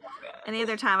 Like any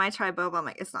other time I try boba, I'm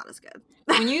like, it's not as good.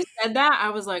 When you said that,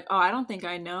 I was like, oh, I don't think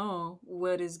I know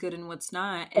what is good and what's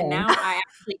not. And now I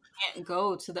actually can't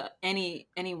go to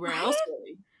anywhere else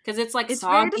really. Because it's like it's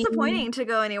soggy. very disappointing to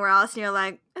go anywhere else and you're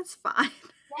like, it's fine.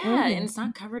 Yeah, and it's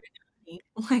not covered in meat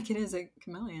like it is a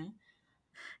chameleon.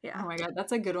 Yeah. Oh my god,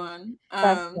 that's a good one.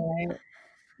 That's right.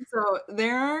 So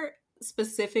there are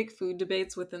specific food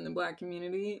debates within the Black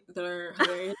community that are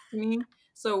hilarious to me.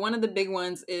 So one of the big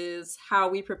ones is how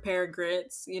we prepare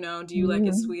grits. You know, do you like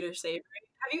it sweet or savory?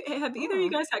 Have either of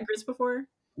you guys had grits before?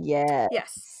 Yeah.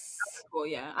 Yes. Cool.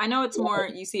 Yeah, I know it's more.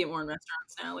 You see it more in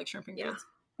restaurants now, like shrimp and grits.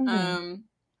 Mm-hmm.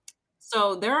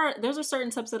 So there's a certain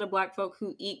subset of Black folk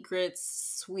who eat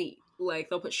grits sweet, like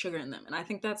they'll put sugar in them, and I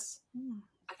think that's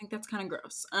kind of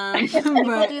gross. People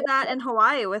But do that in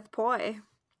Hawaii with poi.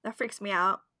 That freaks me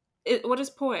out. what is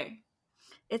poi?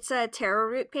 It's a taro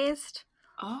root paste.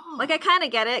 Oh, Like I kind of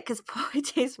get it because poi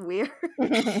tastes weird.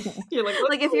 You're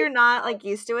like if you're not like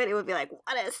used to it, it would be like,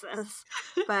 what is this?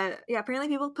 But yeah, apparently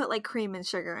people put like cream and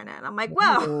sugar in it. I'm like,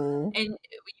 wow. And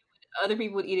other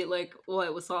people would eat it like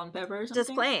what, with salt and pepper or something?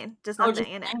 Just plain, just nothing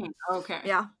in it. Okay.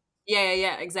 Yeah.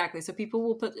 Yeah, exactly. So people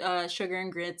will put sugar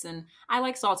and grits, and I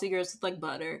like salty grits with like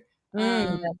butter.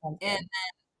 And then,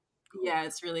 yeah,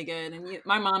 it's really good. And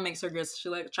my mom makes her grits. She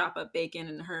like chop up bacon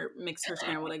and mix her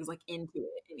scrambled eggs like into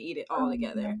it and eat it all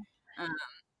together.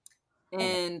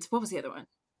 And what was the other one?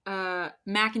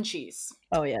 Mac and cheese.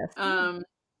 Oh yes.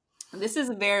 This is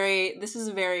a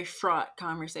very fraught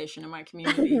conversation in my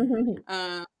community.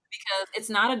 Because it's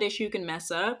not a dish you can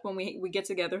mess up when we get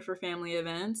together for family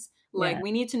events. Like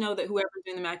we need to know that whoever's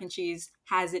doing the mac and cheese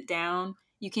has it down.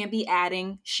 You can't be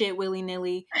adding shit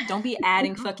willy-nilly. Don't be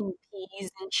adding fucking peas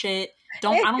and shit. I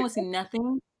don't want to see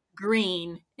nothing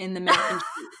green in the mac and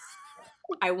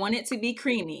cheese. I want it to be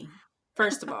creamy.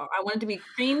 First of all, I want it to be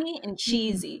creamy and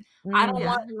cheesy. I don't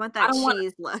want that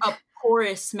cheese look. A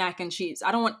porous mac and cheese.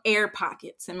 I don't want air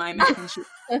pockets in my mac and cheese.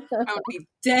 I want to be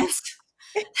dense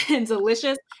and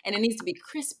delicious, and it needs to be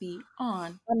crispy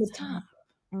on the top.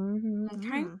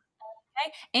 Okay?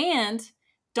 And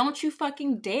don't you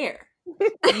fucking dare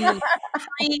use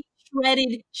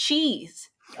pre-shredded cheese.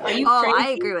 Are you crazy? I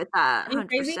agree with that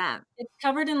 100%. It's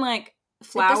covered in like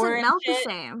flour. It doesn't melt the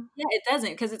same. Yeah, it doesn't,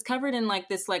 because it's covered in like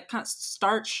this like kind of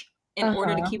starch in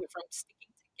order to keep it from sticking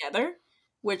together,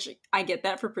 which I get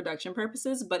that for production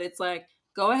purposes, but it's like,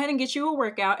 go ahead and get you a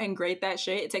workout and grate that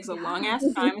shit. It takes a long ass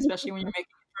time, especially when you're making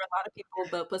it for a lot of people,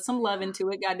 but put some love into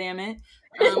it, goddammit.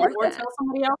 Or tell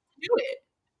somebody else to do it.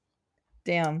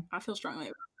 Damn. I feel strongly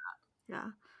about that. Yeah.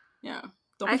 Yeah.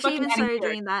 Don't I be actually fucking even adding started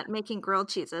carrots. doing that, making grilled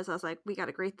cheeses. I was like, we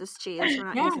gotta grate this cheese. We're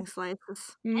not Yeah. using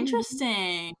slices.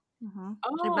 Interesting.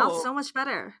 It melts Oh, so much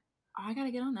better. I gotta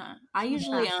get on that. I So much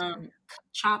usually faster.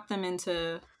 chop them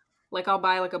into, like, I'll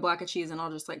buy like a block of cheese and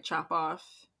I'll just like chop off.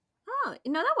 Oh,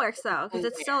 that works though, because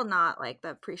And it's still not like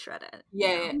the pre-shredded.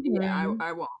 yeah,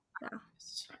 I won't. Yeah.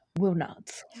 Will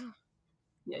not.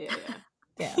 Yeah.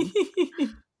 Damn.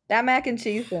 That mac and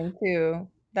cheese thing too.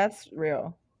 That's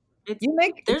real. You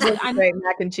make there's really great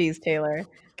mac and cheese, Taylor.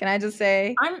 Can I just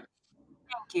say? thank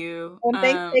you. When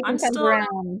Thanksgiving I'm comes still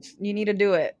around, you need to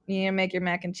do it. You need to make your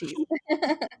mac and cheese.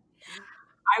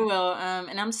 I will.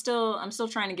 And I'm still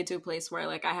trying to get to a place where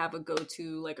like I have a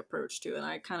go-to like approach to it, and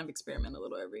I kind of experiment a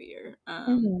little every year.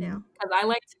 Yeah. Because I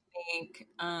like to make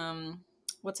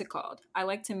what's it called? I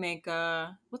like to make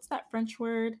what's that French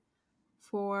word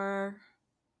for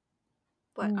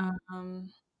What?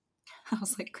 I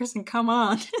was like, Kristen, come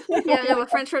on. Yeah, but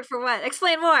French word for what?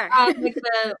 Explain more.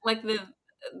 like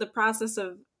the process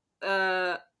of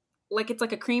like it's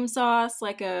like a cream sauce,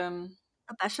 like A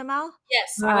bechamel?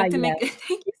 yes, I like to make yes.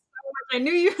 thank you so much. I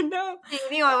knew you know. You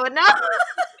knew I would know.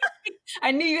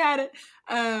 I knew you had it.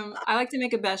 I like to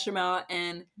make a bechamel,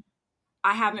 and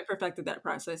I haven't perfected that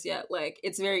process yet. Like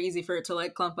it's very easy for it to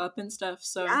like clump up and stuff.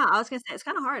 So Yeah, I was gonna say it's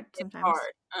kind of hard sometimes. it's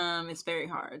hard. It's very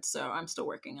hard. So I'm still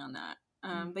working on that.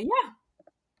 But yeah.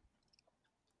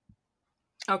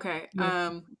 Okay.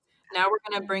 Now we're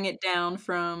gonna bring it down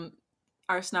from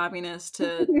our snobbiness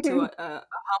to a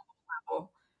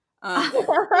humble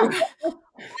level.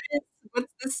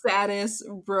 What's the saddest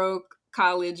broke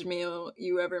college meal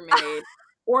you ever made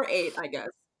or ate? I guess.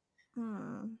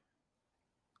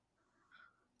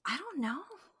 I don't know.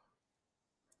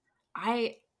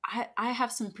 I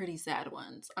have some pretty sad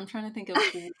ones. I'm trying to think of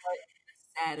what the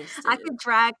saddest is. I could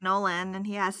drag Nolan, and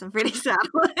he has some pretty sad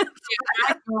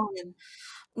ones.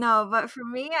 No, but for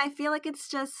me, I feel like it's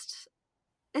just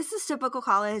this typical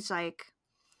college, like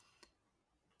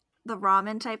the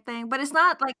ramen type thing, but it's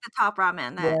not like the top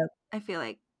ramen that I feel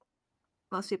like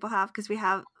most people have, because we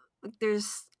have like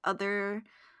there's other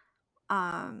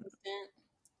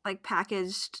like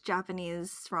packaged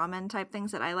Japanese ramen type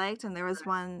things that I liked, and there was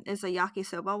one is a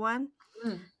yakisoba one.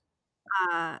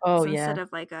 So instead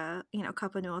of like a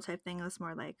cup of noodle type thing, it was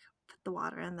more like put the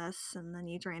water in this and then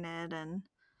you drain it, and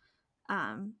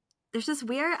there's this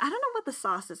weird, I don't know what the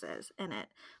sauces is in it,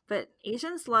 but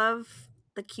Asians love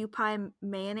the Kewpie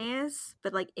mayonnaise,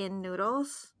 but like in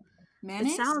noodles.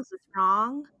 Mayonnaise? It sounds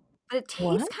wrong, but it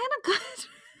tastes kind of good.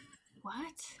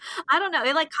 What? I don't know.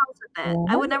 It like comes with it.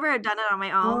 I would never have done it on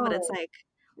my own, but it's like,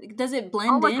 does it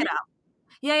blend I'll look in? it up.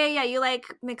 Yeah. You like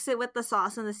mix it with the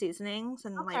sauce and the seasonings,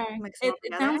 and like mix it all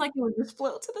together. It sounds like it would just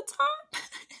float to the top.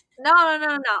 No.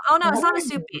 Oh no, it's not a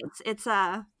soup base. It's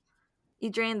you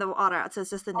drain the water out, so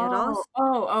it's just the noodles.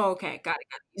 Oh, okay, got it.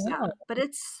 Yeah, but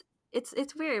it's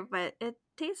weird, but it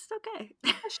tastes okay.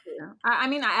 I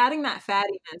mean, adding that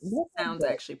fattiness sounds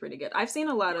actually pretty good. I've seen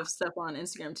a lot of stuff on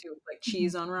Instagram too, like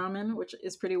cheese on ramen, which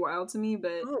is pretty wild to me.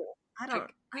 But I don't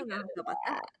know about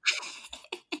that.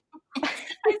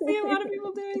 I see a lot of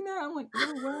people doing that. I'm like,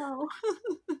 oh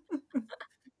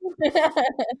wow.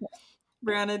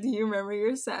 Brianna, do you remember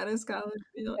your saddest college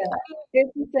meal? Yeah,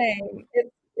 it's the same.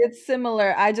 It's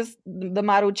similar. I just the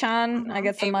Maruchan. I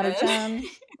get some Maruchan,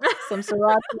 some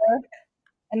sriracha,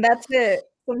 and that's it.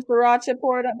 Some sriracha,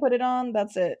 put it on.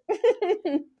 That's it.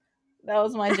 That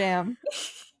was my jam.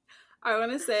 I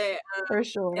want to say for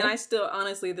sure, and I still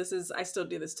honestly, I still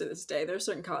do this to this day. There are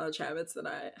certain college habits that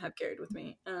I have carried with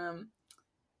me.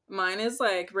 Mine is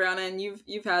like, Brianna, and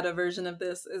you've had a version of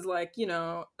this, is like,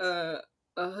 a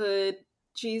hood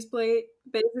cheese plate,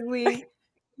 basically.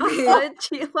 Hood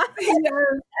cheese board.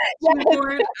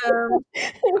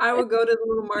 I would go to the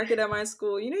little market at my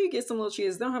school. You get some little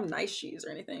cheese. They don't have nice cheese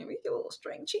or anything. We get a little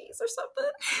string cheese or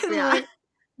something. Yeah.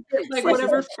 like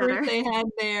whatever fruit they had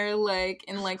there, like,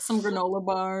 and like some granola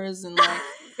bars, and like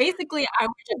basically I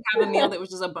would just have a meal that was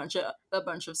just a bunch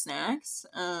of snacks.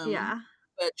 Yeah.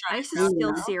 But I used to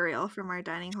steal cereal from our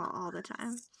dining hall all the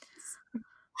time.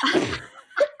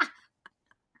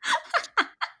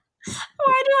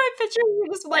 Why do I picture you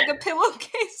just like a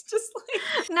pillowcase, just like?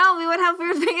 No, we would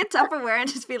bring a Tupperware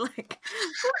and just be like,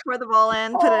 pour the bowl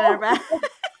in, put it in our bag. I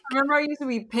remember I used to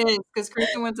be pissed because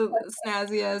Kristen went to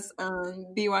snazzy ass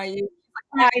BYU.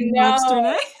 I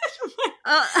know.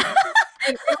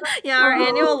 Yeah, our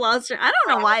annual lunch. I don't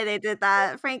know why they did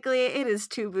that. Frankly, it is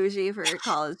too bougie for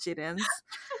college students.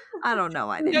 I don't know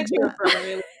why they did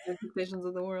that. Expectations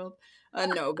of the world.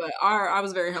 No, but I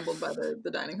was very humbled by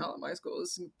the dining hall at my school. It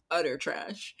was utter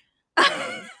trash.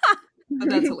 But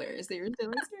that's hilarious. They were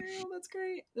stealing cereal. That's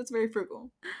great. That's very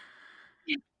frugal.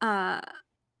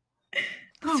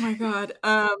 Oh my god.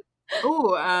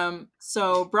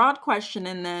 So broad question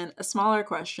and then a smaller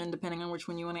question, depending on which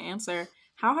one you want to answer.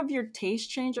 How have your tastes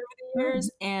changed over the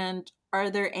years? And are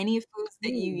there any foods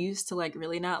that you used to like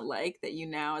really not like that you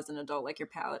now as an adult, like your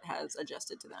palate has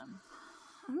adjusted to them?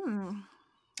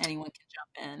 Anyone can jump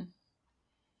in.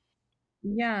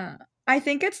 Yeah. I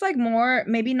think it's like more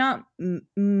maybe not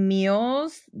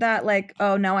meals that like,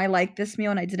 oh, now I like this meal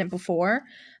and I didn't before,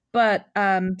 but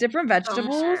different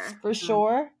vegetables for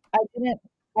sure.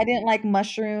 I didn't like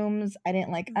mushrooms, I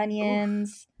didn't like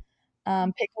onions,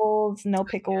 pickles, no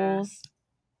pickles.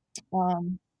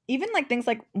 Even like things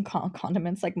like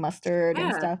condiments like mustard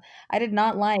and stuff. I did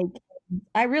not like.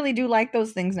 I really do like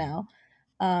those things now.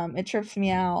 It trips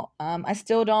me out. I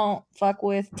still don't fuck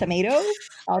with tomatoes.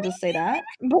 I'll just say that.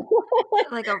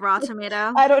 Like a raw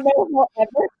tomato. I don't know if I'll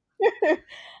ever.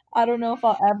 I don't know if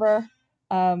I'll ever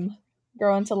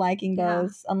grow into liking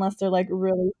those unless they're like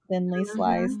really thinly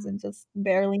sliced and just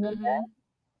barely in there.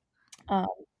 But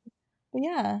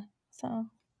yeah, so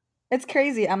it's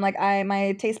crazy. I'm like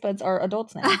my taste buds are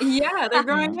adults now. Yeah, they're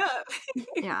growing up.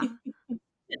 Yeah.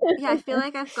 Yeah, I feel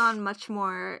like I've gone much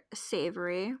more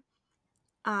savory.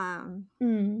 I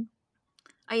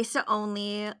used to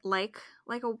only like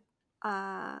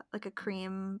a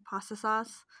cream pasta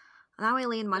sauce. Now I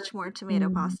lean much more tomato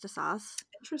pasta sauce.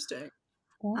 Interesting.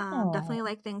 Definitely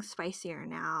like things spicier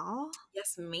now.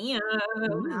 Yes, ma'am.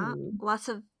 Yeah. Lots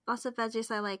of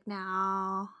veggies I like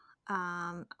now.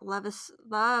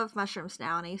 Love mushrooms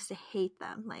now, and I used to hate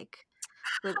them. Like,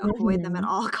 would avoid them at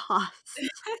all costs.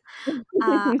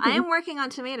 I am working on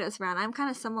tomatoes, Brown. I'm kind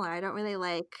of similar. I don't really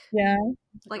like. Yeah.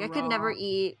 Like I could never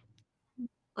eat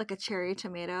like a cherry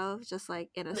tomato just like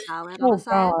in a salad on the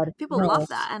side. God, People love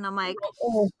that, and I'm like,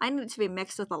 I need it to be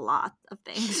mixed with a lot of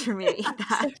things for me to eat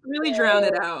that. Really drown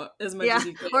it out as much as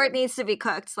you can. Or it needs to be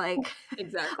cooked. Like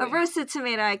exactly a roasted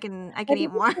tomato, I can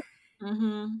eat more.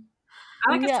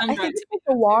 I like a sun-dried I think it's like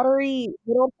the watery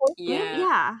little portion.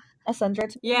 Yeah. A sun-dried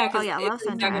tomato. Yeah, because I love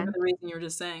sun-dried. Exactly for the reason you were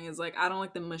just saying is like I don't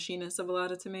like the mushiness of a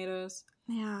lot of tomatoes.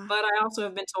 Yeah. But I also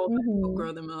have been told that people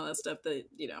grow them and all that stuff that,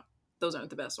 those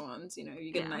aren't the best ones.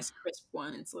 You get a nice crisp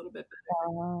one, it's a little bit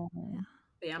better.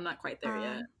 But yeah, I'm not quite there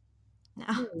yet.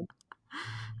 No.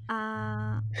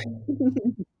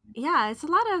 Yeah, it's a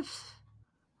lot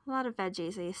of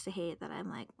veggies I used to hate that I'm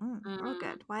like, real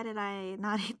good. Why did I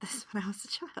not eat this when I was a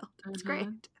child? It's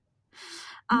great.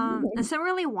 And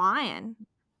similarly, wine.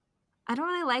 I don't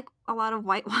really like a lot of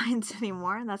white wines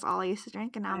anymore, and that's all I used to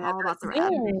drink. And now I'm all about the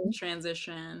red.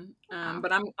 Transition.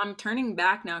 But I'm turning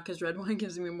back now because red wine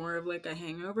gives me more of like a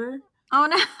hangover. Oh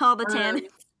no, all the tannins.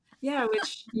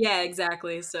 Yeah,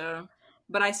 exactly. So,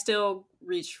 but I still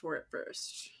reach for it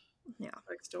first. Yeah,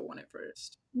 I still want it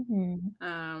first.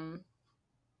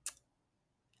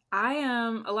 I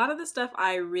am a lot of the stuff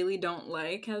I really don't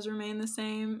like has remained the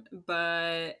same,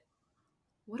 but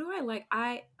what do I like?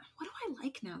 What do I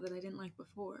like now that I didn't like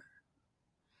before?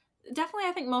 Definitely,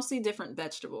 I think mostly different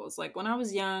vegetables. Like when I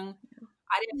was young,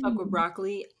 I didn't fuck with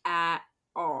broccoli at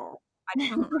all. I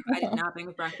did not bang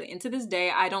with broccoli. And to this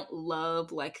day, I don't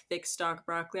love like thick stock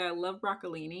broccoli. I love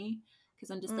broccolini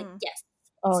because I'm just like, yes,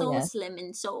 slim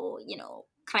and so,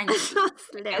 crunchy.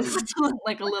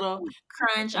 Like a little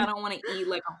crunch. I don't want to eat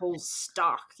like a whole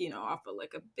stalk, off of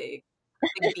like a big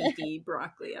beefy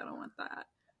broccoli. I don't want that.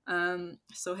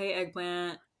 So hate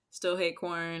eggplant, still hate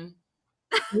corn.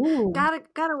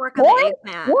 Gotta work on the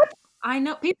eggplant. What? I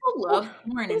know people love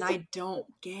corn and I don't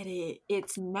get it.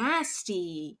 It's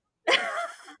nasty.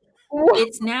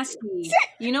 It's nasty.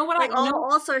 You know what? Like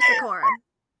all sorts of corn.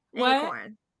 What? Any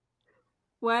corn.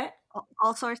 What?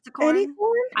 All sorts of corn.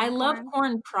 I love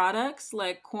corn products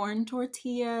like corn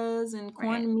tortillas and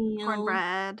cornmeal,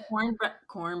 cornbread.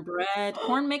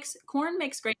 Corn makes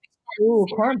great.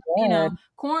 Cornbread.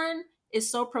 Corn is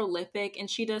so prolific and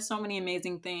she does so many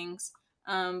amazing things.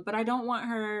 But I don't want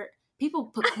her. People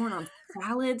put corn on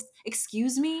salads.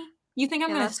 Excuse me. You think I'm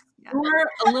gonna skewer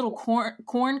a little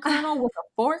corn kernel with a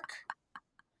fork?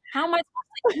 How am I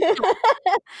supposed to eat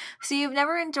it? So you've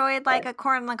never enjoyed like a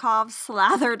corn on the cob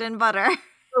slathered in butter?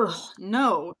 Ugh,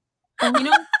 no. You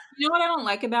know what I don't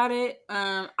like about it?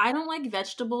 I don't like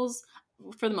vegetables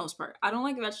for the most part. I don't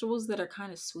like vegetables that are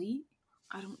kind of sweet.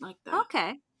 I don't like that.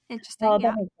 Okay. Interesting.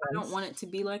 Yeah. I don't want it to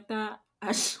be like that. I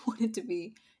just want it to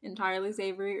be entirely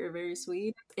savory or very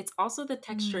sweet. It's also the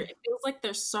texture. It feels like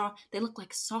they're soft. They look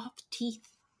like soft teeth.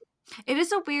 It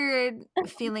is a weird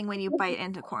feeling when you bite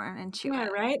into corn and chew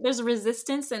it. Right? There's a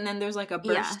resistance and then there's like a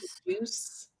burst of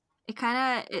juice. It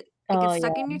kind of gets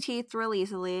stuck in your teeth real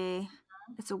easily.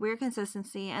 It's a weird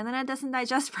consistency and then it doesn't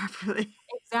digest properly.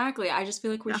 Exactly. I just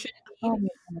feel like we shouldn't be eat Oh,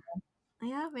 it.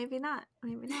 Yeah, maybe not.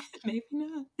 Maybe not. Maybe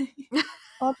not.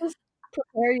 I'll just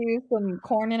prepare you some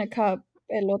corn in a cup,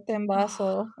 elote en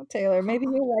vaso, Taylor. Maybe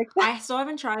you like that. I still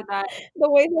haven't tried that. The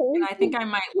way that we And I think I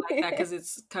might like that because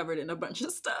it's covered in a bunch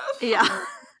of stuff. Yeah.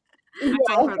 Yeah.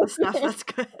 All for the stuff that's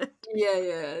good. Yeah,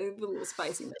 a little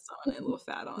spiciness on it, a little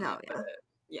fat on No, it. yeah. But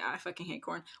yeah, I fucking hate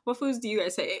corn. What foods do you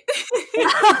guys hate?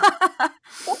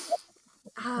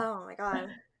 Oh my god.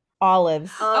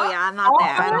 Olives. Oh yeah, I'm not there.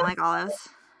 I don't like olives.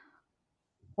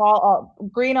 All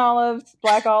green olives,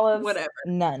 black olives. Whatever.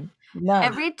 None.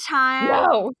 Every time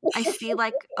No. I see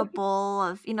like a bowl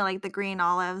of, like the green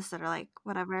olives that are like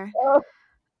whatever, Oh.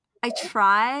 I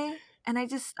try and I'm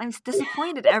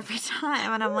disappointed every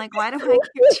time, and I'm like, why do I keep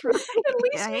trying?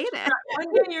 I hate it.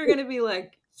 One day you're gonna be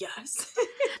like, yes.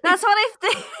 That's what I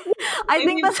think. I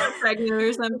think that's pregnant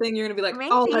or something. You're gonna be like,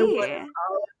 maybe. oh, I want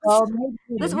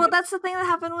olives. Well, That's the thing that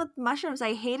happened with mushrooms.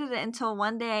 I hated it until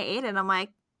one day I ate it and I'm like,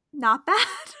 not bad.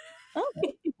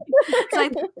 So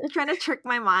I'm trying to trick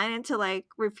my mind into like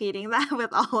repeating that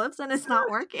with olives, and it's not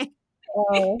working.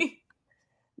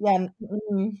 Yeah,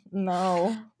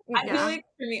 no. I feel like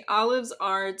for me, olives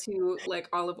are to like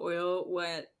olive oil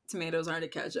what tomatoes are to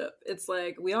ketchup. It's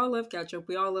like we all love ketchup,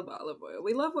 we all love olive oil,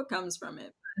 we love what comes from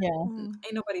it. Yeah.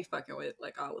 Ain't nobody fucking with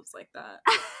like olives like that.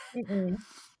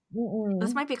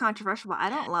 This might be controversial, but I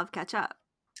don't love ketchup.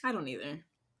 I don't either.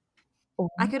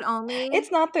 I could only.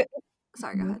 It's not the.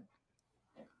 Sorry, go ahead.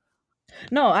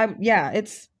 No, I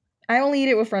only eat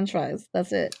it with French fries.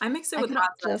 That's it. I mix it I with could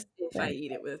hot sauce just if I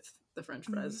eat it with the French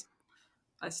fries.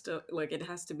 I still like it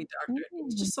has to be darker.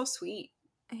 It's just so sweet.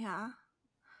 Yeah.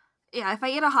 If I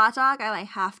eat a hot dog, I like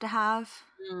have to have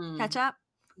ketchup,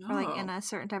 or like in a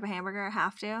certain type of hamburger, I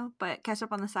have to. But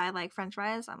ketchup on the side, like French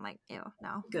fries, I'm like, ew,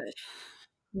 no. Good.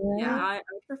 Yeah, I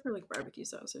prefer like barbecue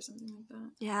sauce or something like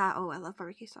that. Yeah. Oh, I love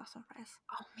barbecue sauce on fries.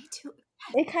 Oh, me too.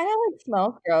 It kind of like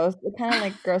smells gross. It kind of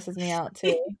like grosses me out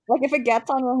too. Like if it gets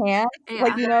on your hands,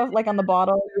 like like on the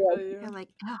bottle, you're like,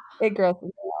 oh. It grosses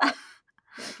me out.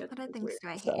 What other things do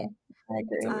I hate? So, I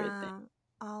agree. It's a weird thing.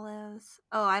 Olives.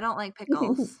 Oh, I don't like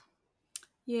pickles.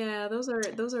 Yeah, those are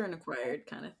an acquired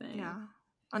kind of thing. Yeah.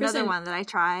 Another one that I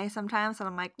try sometimes, and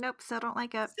I'm like, nope, still don't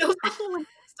like it. Still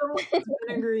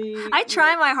vinegary. I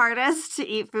try my hardest to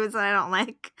eat foods that I don't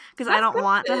like because I don't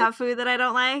want to have food that I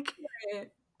don't like. Right.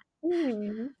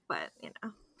 But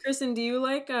Kristen, do you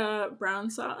like brown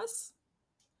sauce?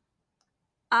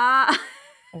 That's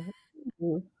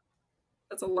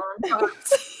a long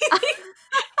pause.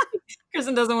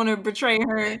 Kristen doesn't want to betray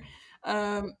her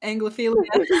Anglophilia.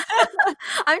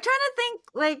 I'm trying to think,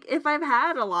 like, if I've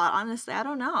had a lot. Honestly, I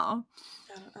don't know.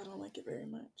 I don't like it very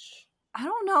much. I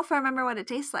don't know if I remember what it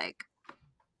tastes like.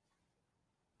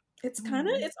 It's it's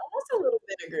almost a little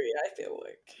vinegary, I feel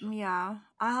like. Yeah,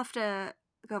 I'll have to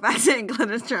go back to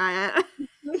England and try it.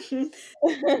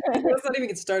 Let's not even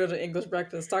get started on English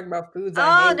breakfast. Talking about foods.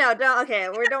 No, okay,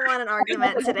 we don't want an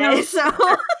argument today. So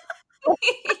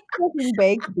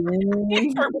baked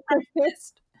beans for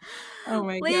breakfast. Oh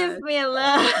my god! Leave me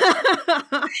alone.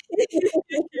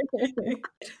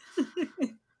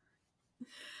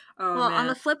 Well, man. On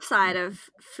the flip side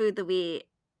of food that we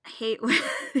hate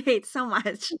so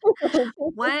much,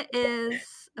 what is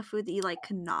a food that you like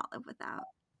could not live without?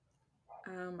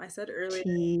 I said earlier,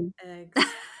 eggs.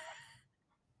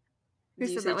 Who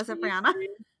said that? Was it Brianna?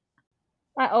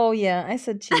 I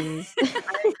said cheese.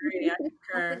 I agree. I concur.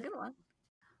 That's a good one.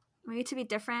 Maybe to be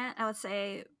different, I would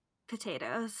say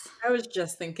potatoes. I was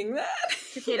just thinking that.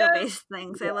 Potato-based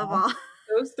things. Yeah. I love all.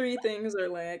 Those three things are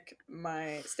like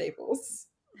my staples.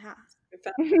 Yeah.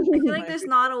 I feel like there's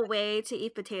not a way to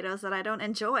eat potatoes that I don't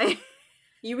enjoy.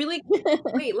 You really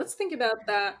wait, let's think about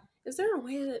that. Is there a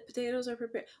way that potatoes are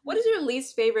prepared? What is your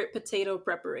least favorite potato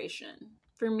preparation?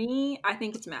 For me, I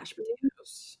think it's mashed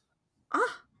potatoes.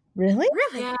 Oh, really?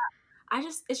 Yeah.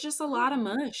 It's just a lot of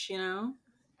mush, you know?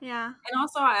 Yeah. And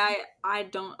also I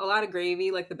don't a lot of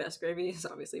gravy, like the best gravy is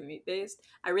obviously meat based.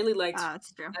 I really liked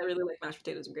it's true. I really liked mashed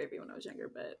potatoes and gravy when I was younger,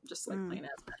 but just like plain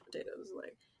ass mashed potatoes.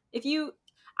 Like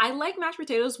I like mashed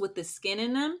potatoes with the skin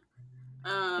in them.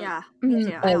 Yeah, me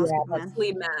too. I always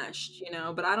mostly mashed, you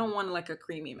know, but I don't want like a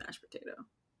creamy mashed potato.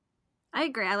 I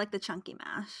agree. I like the chunky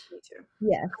mash. Me too.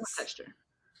 Yes. Texture.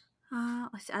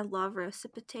 Let's see. I love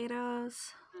roasted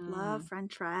potatoes. Love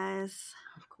French fries.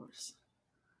 Of course.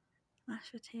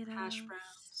 Mashed potatoes. Hash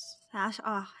browns.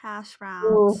 Hash browns.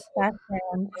 Ooh, hash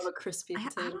browns. Love a crispy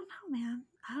potato. I don't know, man.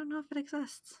 I don't know if it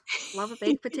exists. Love a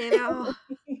baked potato.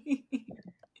 Baked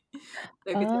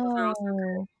potatoes are also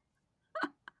good.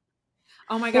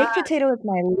 Oh my god. Baked potato is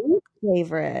my least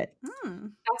favorite.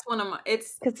 That's one of my.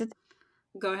 It's. Because it's.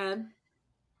 Go ahead.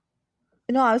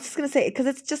 No, I was just gonna say because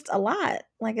it's just a lot.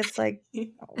 Like it's like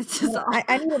It's just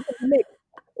I need to mix.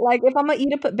 Like if I'm gonna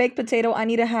eat a baked potato, I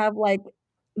need to have like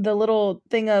the little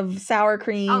thing of sour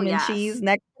cream and cheese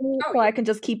next to it, so I can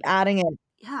just keep adding it.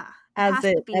 Yeah, as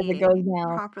it goes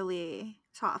down. Properly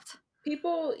topped.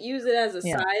 People use it as a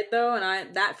side though,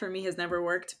 and that for me has never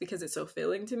worked because it's so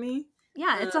filling to me.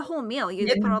 Yeah, it's a whole meal. You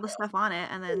just put all the stuff on it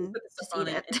and then just eat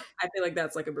it. I feel like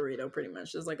that's like a burrito pretty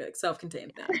much. It's like a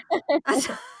self-contained thing.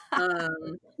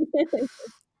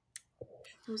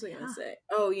 What was I gonna say?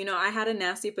 Oh, I had a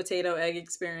nasty potato egg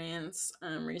experience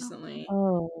recently.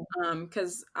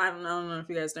 Because I don't know if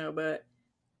you guys know, but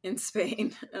in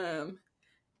Spain,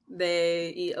 they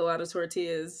eat a lot of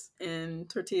tortillas, and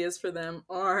tortillas for them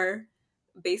are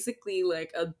basically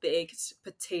like a baked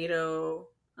potato.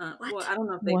 Well, I don't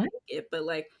know if they bake it, but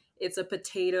like it's a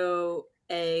potato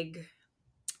egg.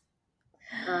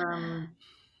 I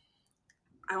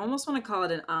almost want to call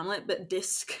it an omelet, but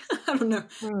disc. I don't know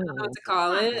what to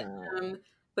call it.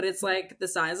 But it's like the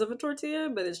size of a tortilla,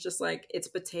 but it's just like it's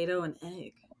potato and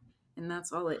egg, and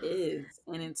that's all it is.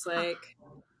 And it's like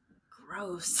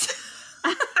gross.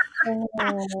 I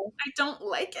don't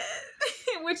like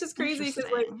it, which is crazy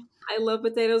because like I love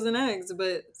potatoes and eggs,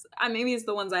 but maybe it's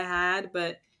the ones I had,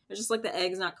 but it's just like the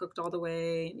eggs not cooked all the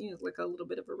way, like a little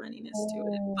bit of a runniness to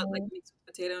it, but like mixed with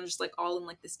potato and just like all in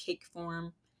like this cake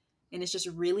form, and it's just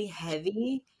really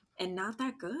heavy and not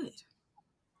that good.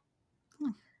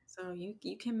 So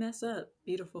you can mess up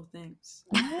beautiful things.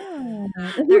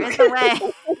 There is a way.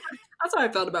 That's how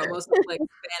I felt about most of like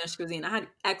Spanish cuisine. I had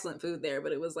excellent food there,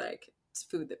 but it was like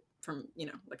food that from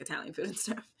like Italian food and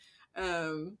stuff.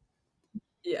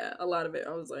 Yeah, a lot of it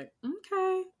I was like,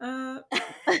 okay,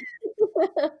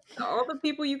 all the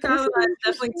people you colonized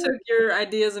definitely took your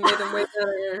ideas and made them way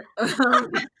better. Have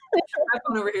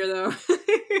fun over here though.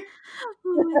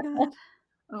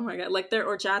 Oh my god, like their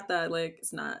horchata, like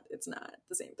it's not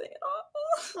the same thing at all.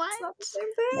 What? It's not the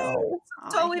same thing. No.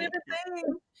 It's a totally different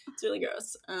thing. It's really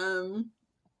gross.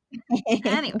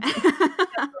 Anyway.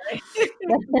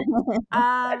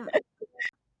 I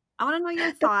want to know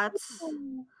your thoughts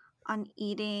on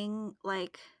eating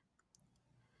like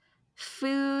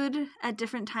food at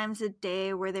different times of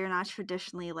day where they're not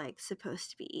traditionally like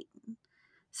supposed to be eaten.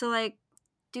 So like,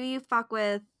 do you fuck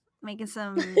with making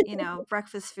some,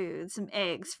 breakfast food, some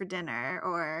eggs for dinner,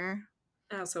 or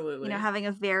absolutely, having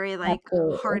a very like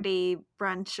hearty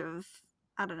brunch of,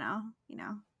 I don't know,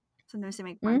 sometimes they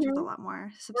make brunch with a lot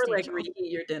more substantial. Or like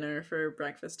reheat your dinner for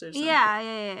breakfast or something.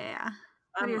 Yeah.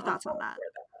 What are your thoughts on that?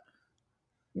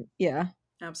 Yeah.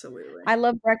 Absolutely. I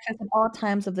love breakfast at all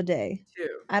times of the day.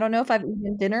 Too. I don't know if I've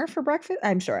eaten dinner for breakfast.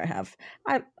 I'm sure I have.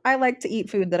 I like to eat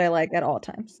food that I like at all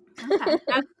times. Okay.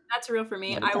 That's real for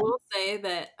me. I will say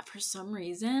that for some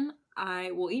reason,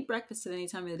 I will eat breakfast at any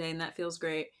time of the day, and that feels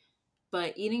great.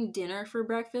 But eating dinner for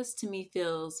breakfast to me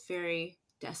feels very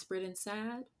desperate and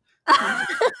sad. I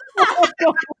don't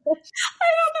know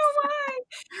why.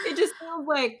 It just feels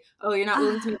like, oh, you're not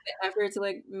willing to make the effort to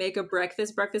like make a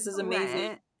breakfast. Breakfast is amazing.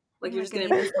 Right. Like you're just gonna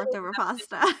eat leftover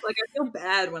pasta. Like I feel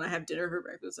bad when I have dinner for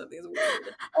breakfast. Something's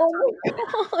weird.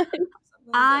 Oh my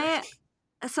god.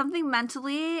 Something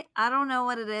mentally, I don't know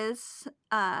what it is.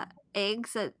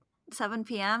 Eggs at 7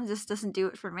 p.m. just doesn't do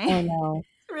it for me. Oh no.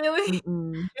 Really?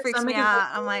 Freaks me out.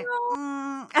 I'm like,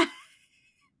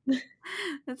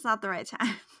 it's not the right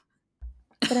time.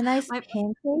 But a nice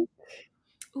pancake?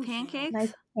 Pancakes?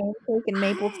 Nice pancake and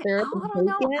maple syrup and bacon?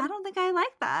 No, I don't think I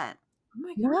like that. Oh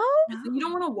my god. No? You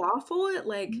don't want to waffle it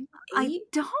like 8? I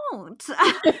don't.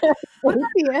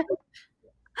 Yeah.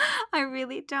 I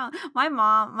really don't. My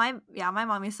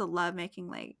mom used to love making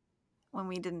like when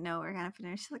we didn't know we were gonna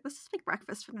finish. She's like, let's just make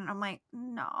breakfast for dinner. I'm like,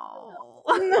 no.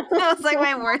 That was like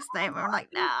my worst nightmare. I'm like,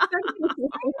 no.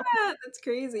 That's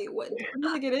crazy. What do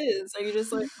you think it is? Are you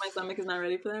just like, my stomach is not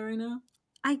ready for that right now?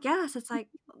 I guess it's like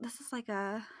this is like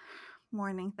a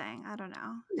morning thing. I don't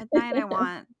know. At night I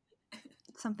want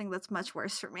something that's much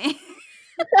worse for me.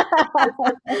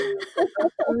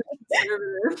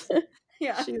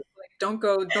 Yeah. She's like, don't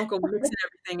go mixing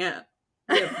everything up.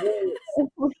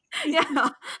 Yeah.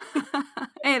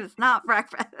 And it's not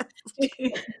breakfast.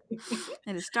 It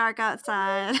is dark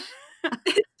outside.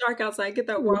 It's dark outside. Get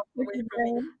that waffle away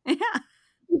from me. Yeah.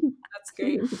 That's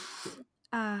great.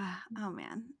 Oh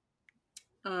man.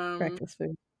 Breakfast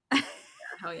food.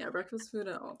 Hell yeah, breakfast food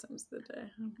at all times of the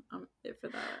day. I'm it for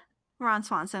that. Ron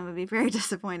Swanson would be very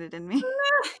disappointed in me.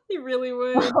 He really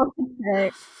would.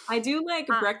 Okay. I do like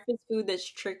breakfast food that's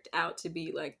tricked out to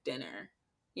be like dinner,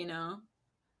 Yeah.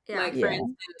 Like for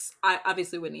instance, I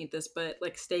obviously wouldn't eat this, but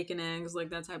like steak and eggs, like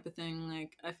that type of thing.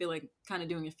 Like I feel like kind of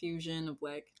doing a fusion of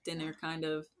like dinner kind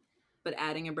of but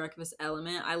adding a breakfast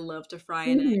element. I love to fry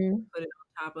an egg and put it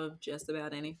on top of just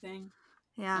about anything.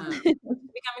 Yeah. It's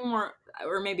becoming more,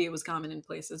 or maybe it was common in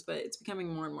places, but it's becoming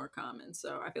more and more common.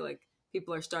 So I feel like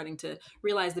people are starting to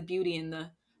realize the beauty and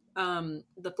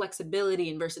the flexibility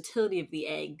and versatility of the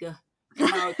egg. And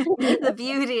how The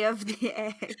beauty of the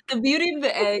egg. the beauty of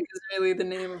the egg is really the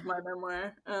name of my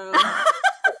memoir.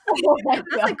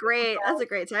 That's a great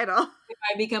title.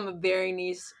 I become a very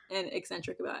niche and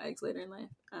eccentric about eggs later in life.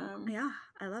 Yeah,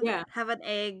 I love it. Have an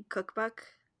egg cookbook.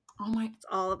 Oh my! It's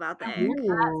all about the egg.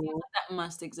 That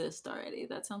must exist already.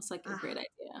 That sounds like a great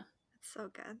idea. It's so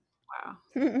good. Wow.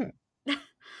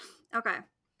 Okay.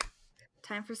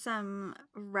 Time for some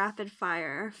rapid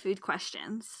fire food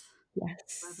questions.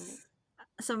 Yes.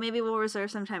 So maybe we'll reserve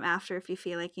some time after if you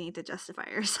feel like you need to justify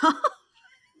yourself.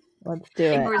 Let's do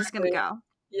it. We're just gonna go.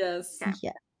 Yes. Okay.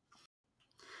 Yeah.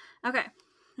 Okay.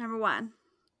 Number 1.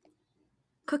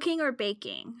 Cooking or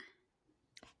baking?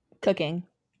 Cooking.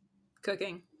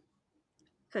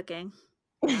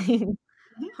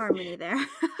 Harmony there.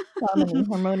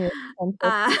 Harmonious.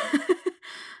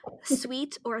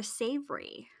 Sweet or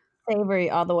savory? Savory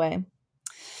all the way.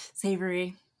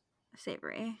 Savory.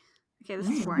 Okay, this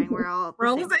is boring. We're all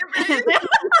savory.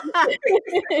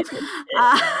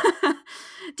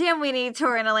 Damn, we need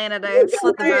tour in Atlanta to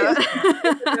split the vote.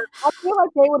 I feel like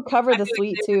they would cover the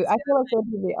sweet too. I feel like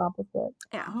they'd be the opposite.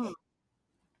 Yeah.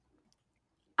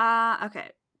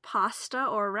 Okay. Pasta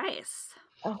or rice?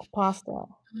 Oh, pasta.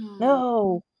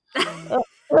 No. Pasta.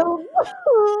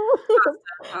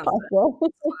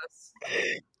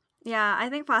 Yeah, I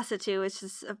think pasta too is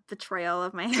just a betrayal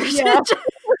of my heritage. Yeah.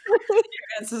 Your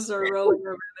ancestors are rolling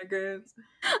over their graves.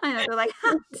 I know, they're like,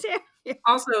 how dare you?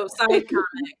 Also, side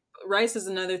comment, rice is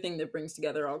another thing that brings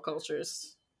together all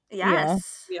cultures.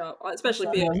 Yes. Yeah, especially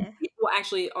people. Well,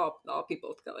 actually, all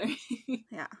people of color.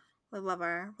 Yeah, we love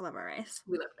our rice.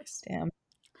 We love rice. Damn.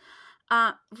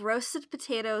 Roasted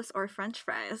potatoes or French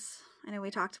fries? I know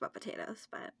we talked about potatoes,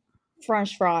 but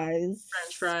French fries.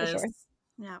 For sure.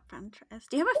 Yeah, French fries.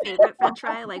 Do you have a favorite French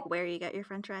fry? Like where you get your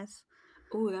French fries?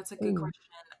 Oh, that's a good question.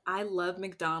 I love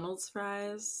McDonald's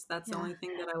fries. That's the only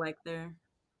thing that I like there.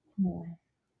 Do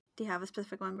you have a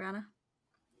specific one, Brianna?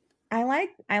 I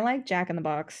like Jack in the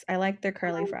Box. I like their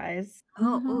curly fries.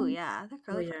 Oh yeah, their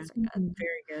curly fries are good.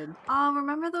 Very good. Oh,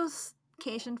 remember those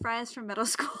Cajun fries from middle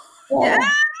school? Yes.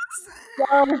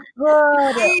 So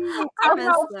good.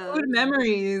 Food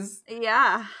memories.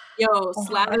 Yeah. Yo,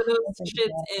 slather those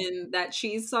shits in that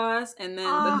cheese sauce, and then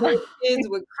the whole kids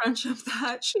would crunch up the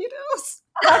hot Cheetos.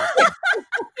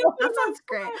 That sounds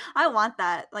great. I want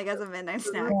that, like as a midnight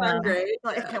snack. Sounds great.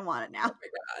 Like I want it now. Oh my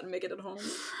god, make it at home.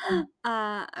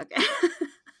 Okay.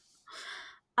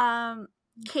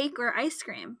 Cake or ice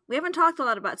cream? We haven't talked a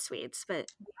lot about sweets,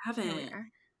 but we haven't.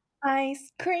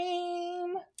 Ice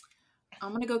cream.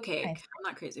 I'm gonna go cake. I'm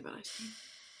not crazy about ice cream.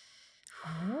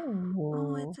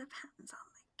 Oh, it depends on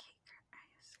the cake or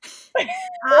ice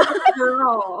cream.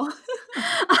 Girl.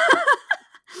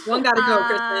 One gotta go,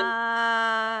 Kristen.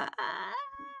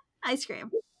 Ice cream.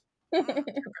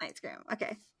 Ice cream.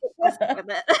 Okay. Let's go with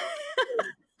it.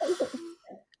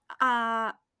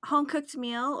 Home cooked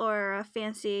meal or a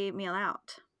fancy meal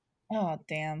out? Oh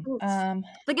damn.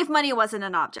 Like if money wasn't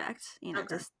an object,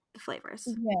 just the flavors.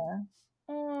 Yeah.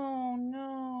 Oh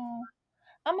no.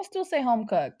 I'm gonna still say home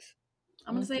cooked.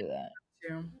 I'm gonna say that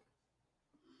too.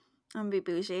 I'm gonna be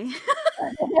bougie.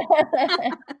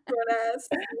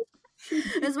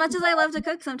 As much as I love to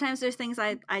cook, sometimes there's things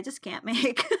I just can't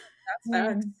make. That's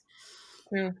facts.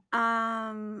 True.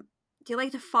 Do you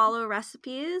like to follow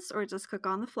recipes or just cook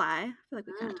on the fly? I feel like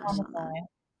we kind of touched on that.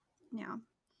 Yeah.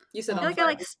 You said I feel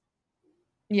like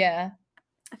yeah.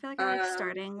 I feel like I like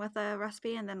starting with a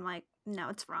recipe and then like, no,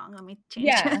 it's wrong. Let me change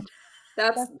it.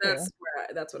 That's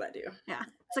what I do. Yeah,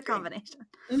 it's a combination.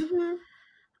 Mm-hmm.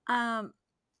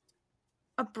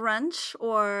 A brunch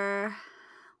or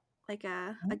like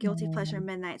a guilty pleasure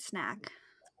midnight snack?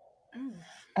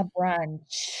 A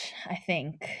brunch, I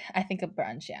think. I think a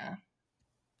brunch, yeah.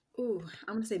 Ooh,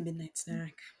 I'm gonna say midnight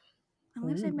snack. I'm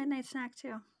gonna say midnight snack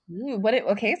too. Ooh,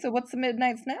 okay, so what's the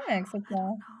midnight snacks? I don't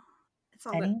know. It's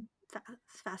all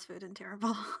fast food and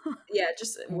terrible. Yeah,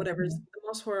 just whatever's the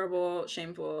most horrible,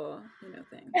 shameful,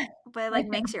 thing. But it like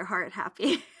makes your heart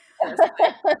happy. Yes,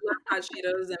 I love hot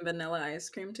Cheetos and vanilla ice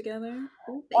cream together.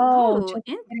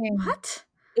 What?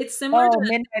 It's similar to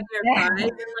midnight fries and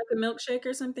like a milkshake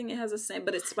or something. It has the same,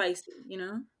 but it's spicy.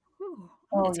 Ooh,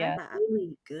 oh yeah, that.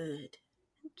 Really good.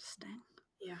 Interesting.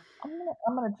 Yeah,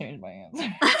 I'm gonna change my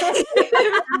answer.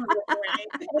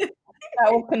 That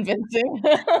was convincing.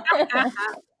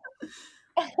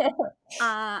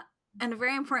 And a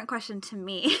very important question to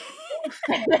me.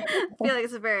 I feel like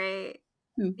it's a very...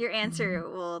 Your answer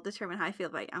will determine how I feel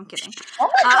about you. I'm kidding. Oh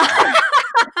my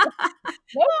God.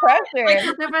 No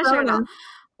pressure. No pressure at all.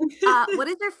 What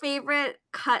is your favorite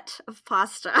cut of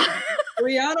pasta?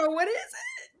 Rihanna, what is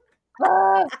it?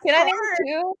 Can I name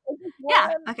two?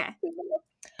 Yeah, okay.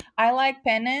 I like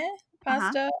penne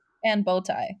pasta and bow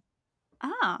tie.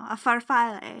 Oh, a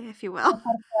farfalle, if you will.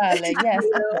 Yes.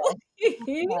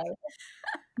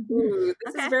 Ooh,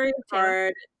 this is very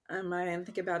hard. I didn't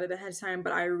think about it ahead of time,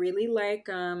 but I really like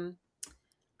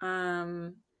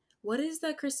what is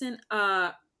that, Kristen?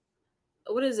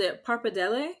 What is it?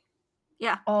 Pappardelle?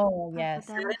 Yeah. Oh yes.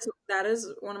 That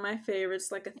is one of my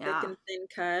favorites, like a thick and thin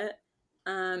cut.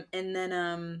 And then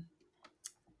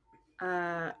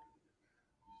oh,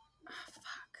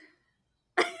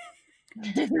 fuck.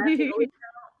 Ravioli.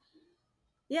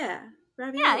 Yeah,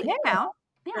 ravioli. Yeah, it can count.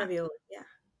 Yeah. Ravioli. Yeah.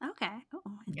 Okay.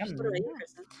 Oh, interesting. What about you,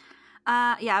 Kristen?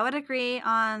 Yeah, I would agree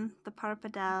on the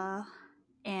pappardelle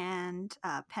and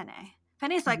penne.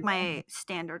 Penne is like my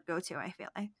standard go-to, I feel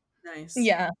like. Nice.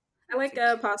 Yeah. I like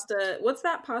pasta. What's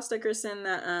that pasta, Kristen,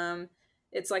 that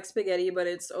it's like spaghetti but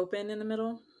it's open in the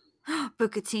middle?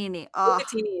 Bucatini. Oh,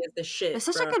 bucatini is the shit. There's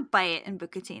such a good bite in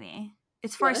bucatini.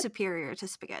 It's far superior to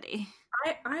spaghetti.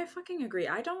 I fucking agree.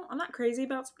 I'm not crazy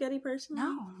about spaghetti personally.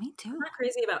 No, me too. I'm not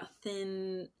crazy about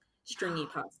thin, stringy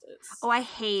pastas. Oh, I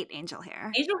hate angel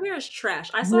hair. Angel hair is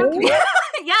trash. I saw a comedian.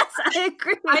 Yes, I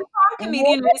agree. I saw a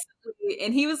comedian recently,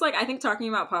 and he was like, I think talking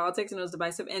about politics, and it was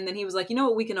divisive. And then he was like, you know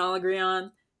what we can all agree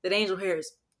on? That angel hair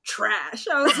is trash.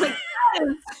 I was like,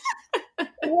 yes.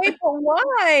 Wait, but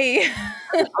why?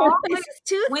 It's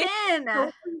too thin.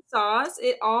 Sauce,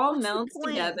 it all melts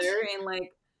together and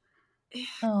like,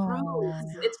 gross.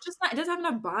 It's just not. It doesn't have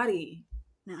enough body.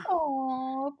 No.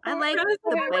 Oh, I like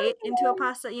the bite into a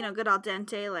pasta. Good al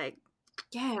dente, like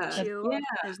chew. Yeah.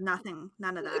 There's none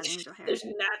of that angel hair. There's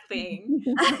nothing.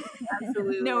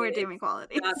 Absolutely no redeeming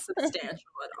qualities. Not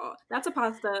substantial at all. That's a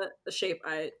pasta, the shape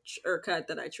or cut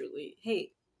that I truly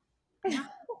hate. Yeah.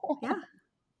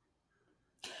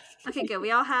 Okay, good. We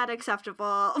all had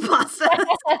acceptable pasta.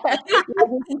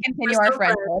 We can continue our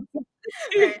friendship.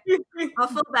 Okay. I'll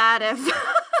feel bad if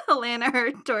Alana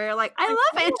or Tori are like, I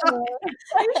love angel hair.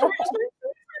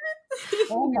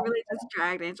 We really just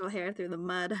dragged angel hair through the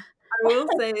mud. I will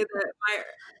say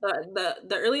that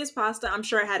the earliest pasta, I'm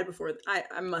sure I had it before.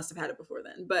 I must have had it before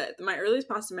then. But my earliest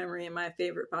pasta memory and my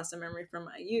favorite pasta memory from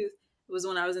my youth was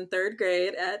when I was in 3rd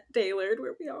grade at Daylord,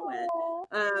 where we all went.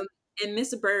 And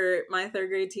Miss Burt, my 3rd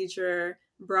grade teacher,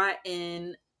 brought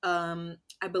in, I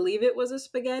believe it was a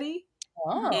spaghetti.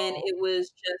 Oh. And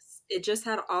it just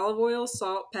had olive oil,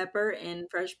 salt, pepper, and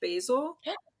fresh basil.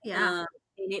 Yeah.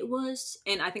 And it was,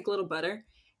 and I think a little butter.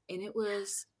 And it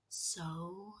was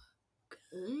so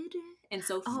good and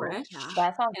so fresh.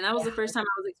 Yeah. And that was the first time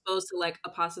I was exposed to like a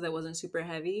pasta that wasn't super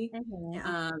heavy. Mm-hmm. And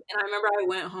I remember I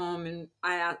went home and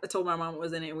I told my mom what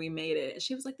was in it and we made it. And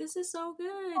she was like, this is so good.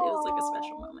 It was like a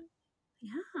special moment.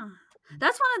 Yeah.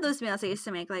 That's one of those meals I used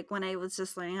to make, like when I was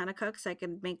just learning how to cook, so I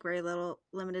could make very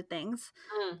limited things.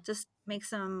 Just make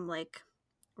some like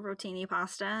rotini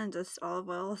pasta and just olive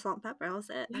oil, salt, and pepper. That was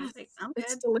it. I was like, I'm good.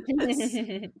 It's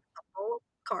delicious.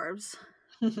 Carbs.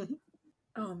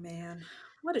 Oh man,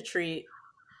 what a treat.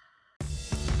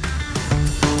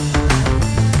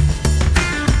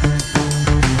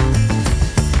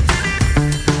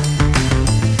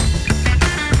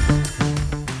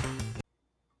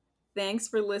 Thanks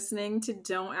for listening to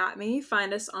Don't At Me.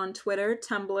 Find us on Twitter,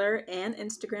 Tumblr, and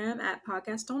Instagram at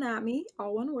Podcast Don't At Me,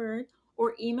 all one word,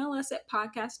 or email us at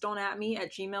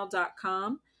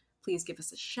podcastdon'tatme@gmail.com. Please give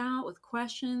us a shout with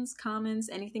questions, comments,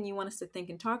 anything you want us to think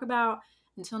and talk about.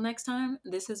 Until next time,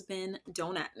 this has been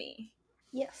Don't At Me.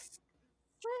 Yes.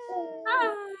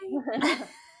 Bye.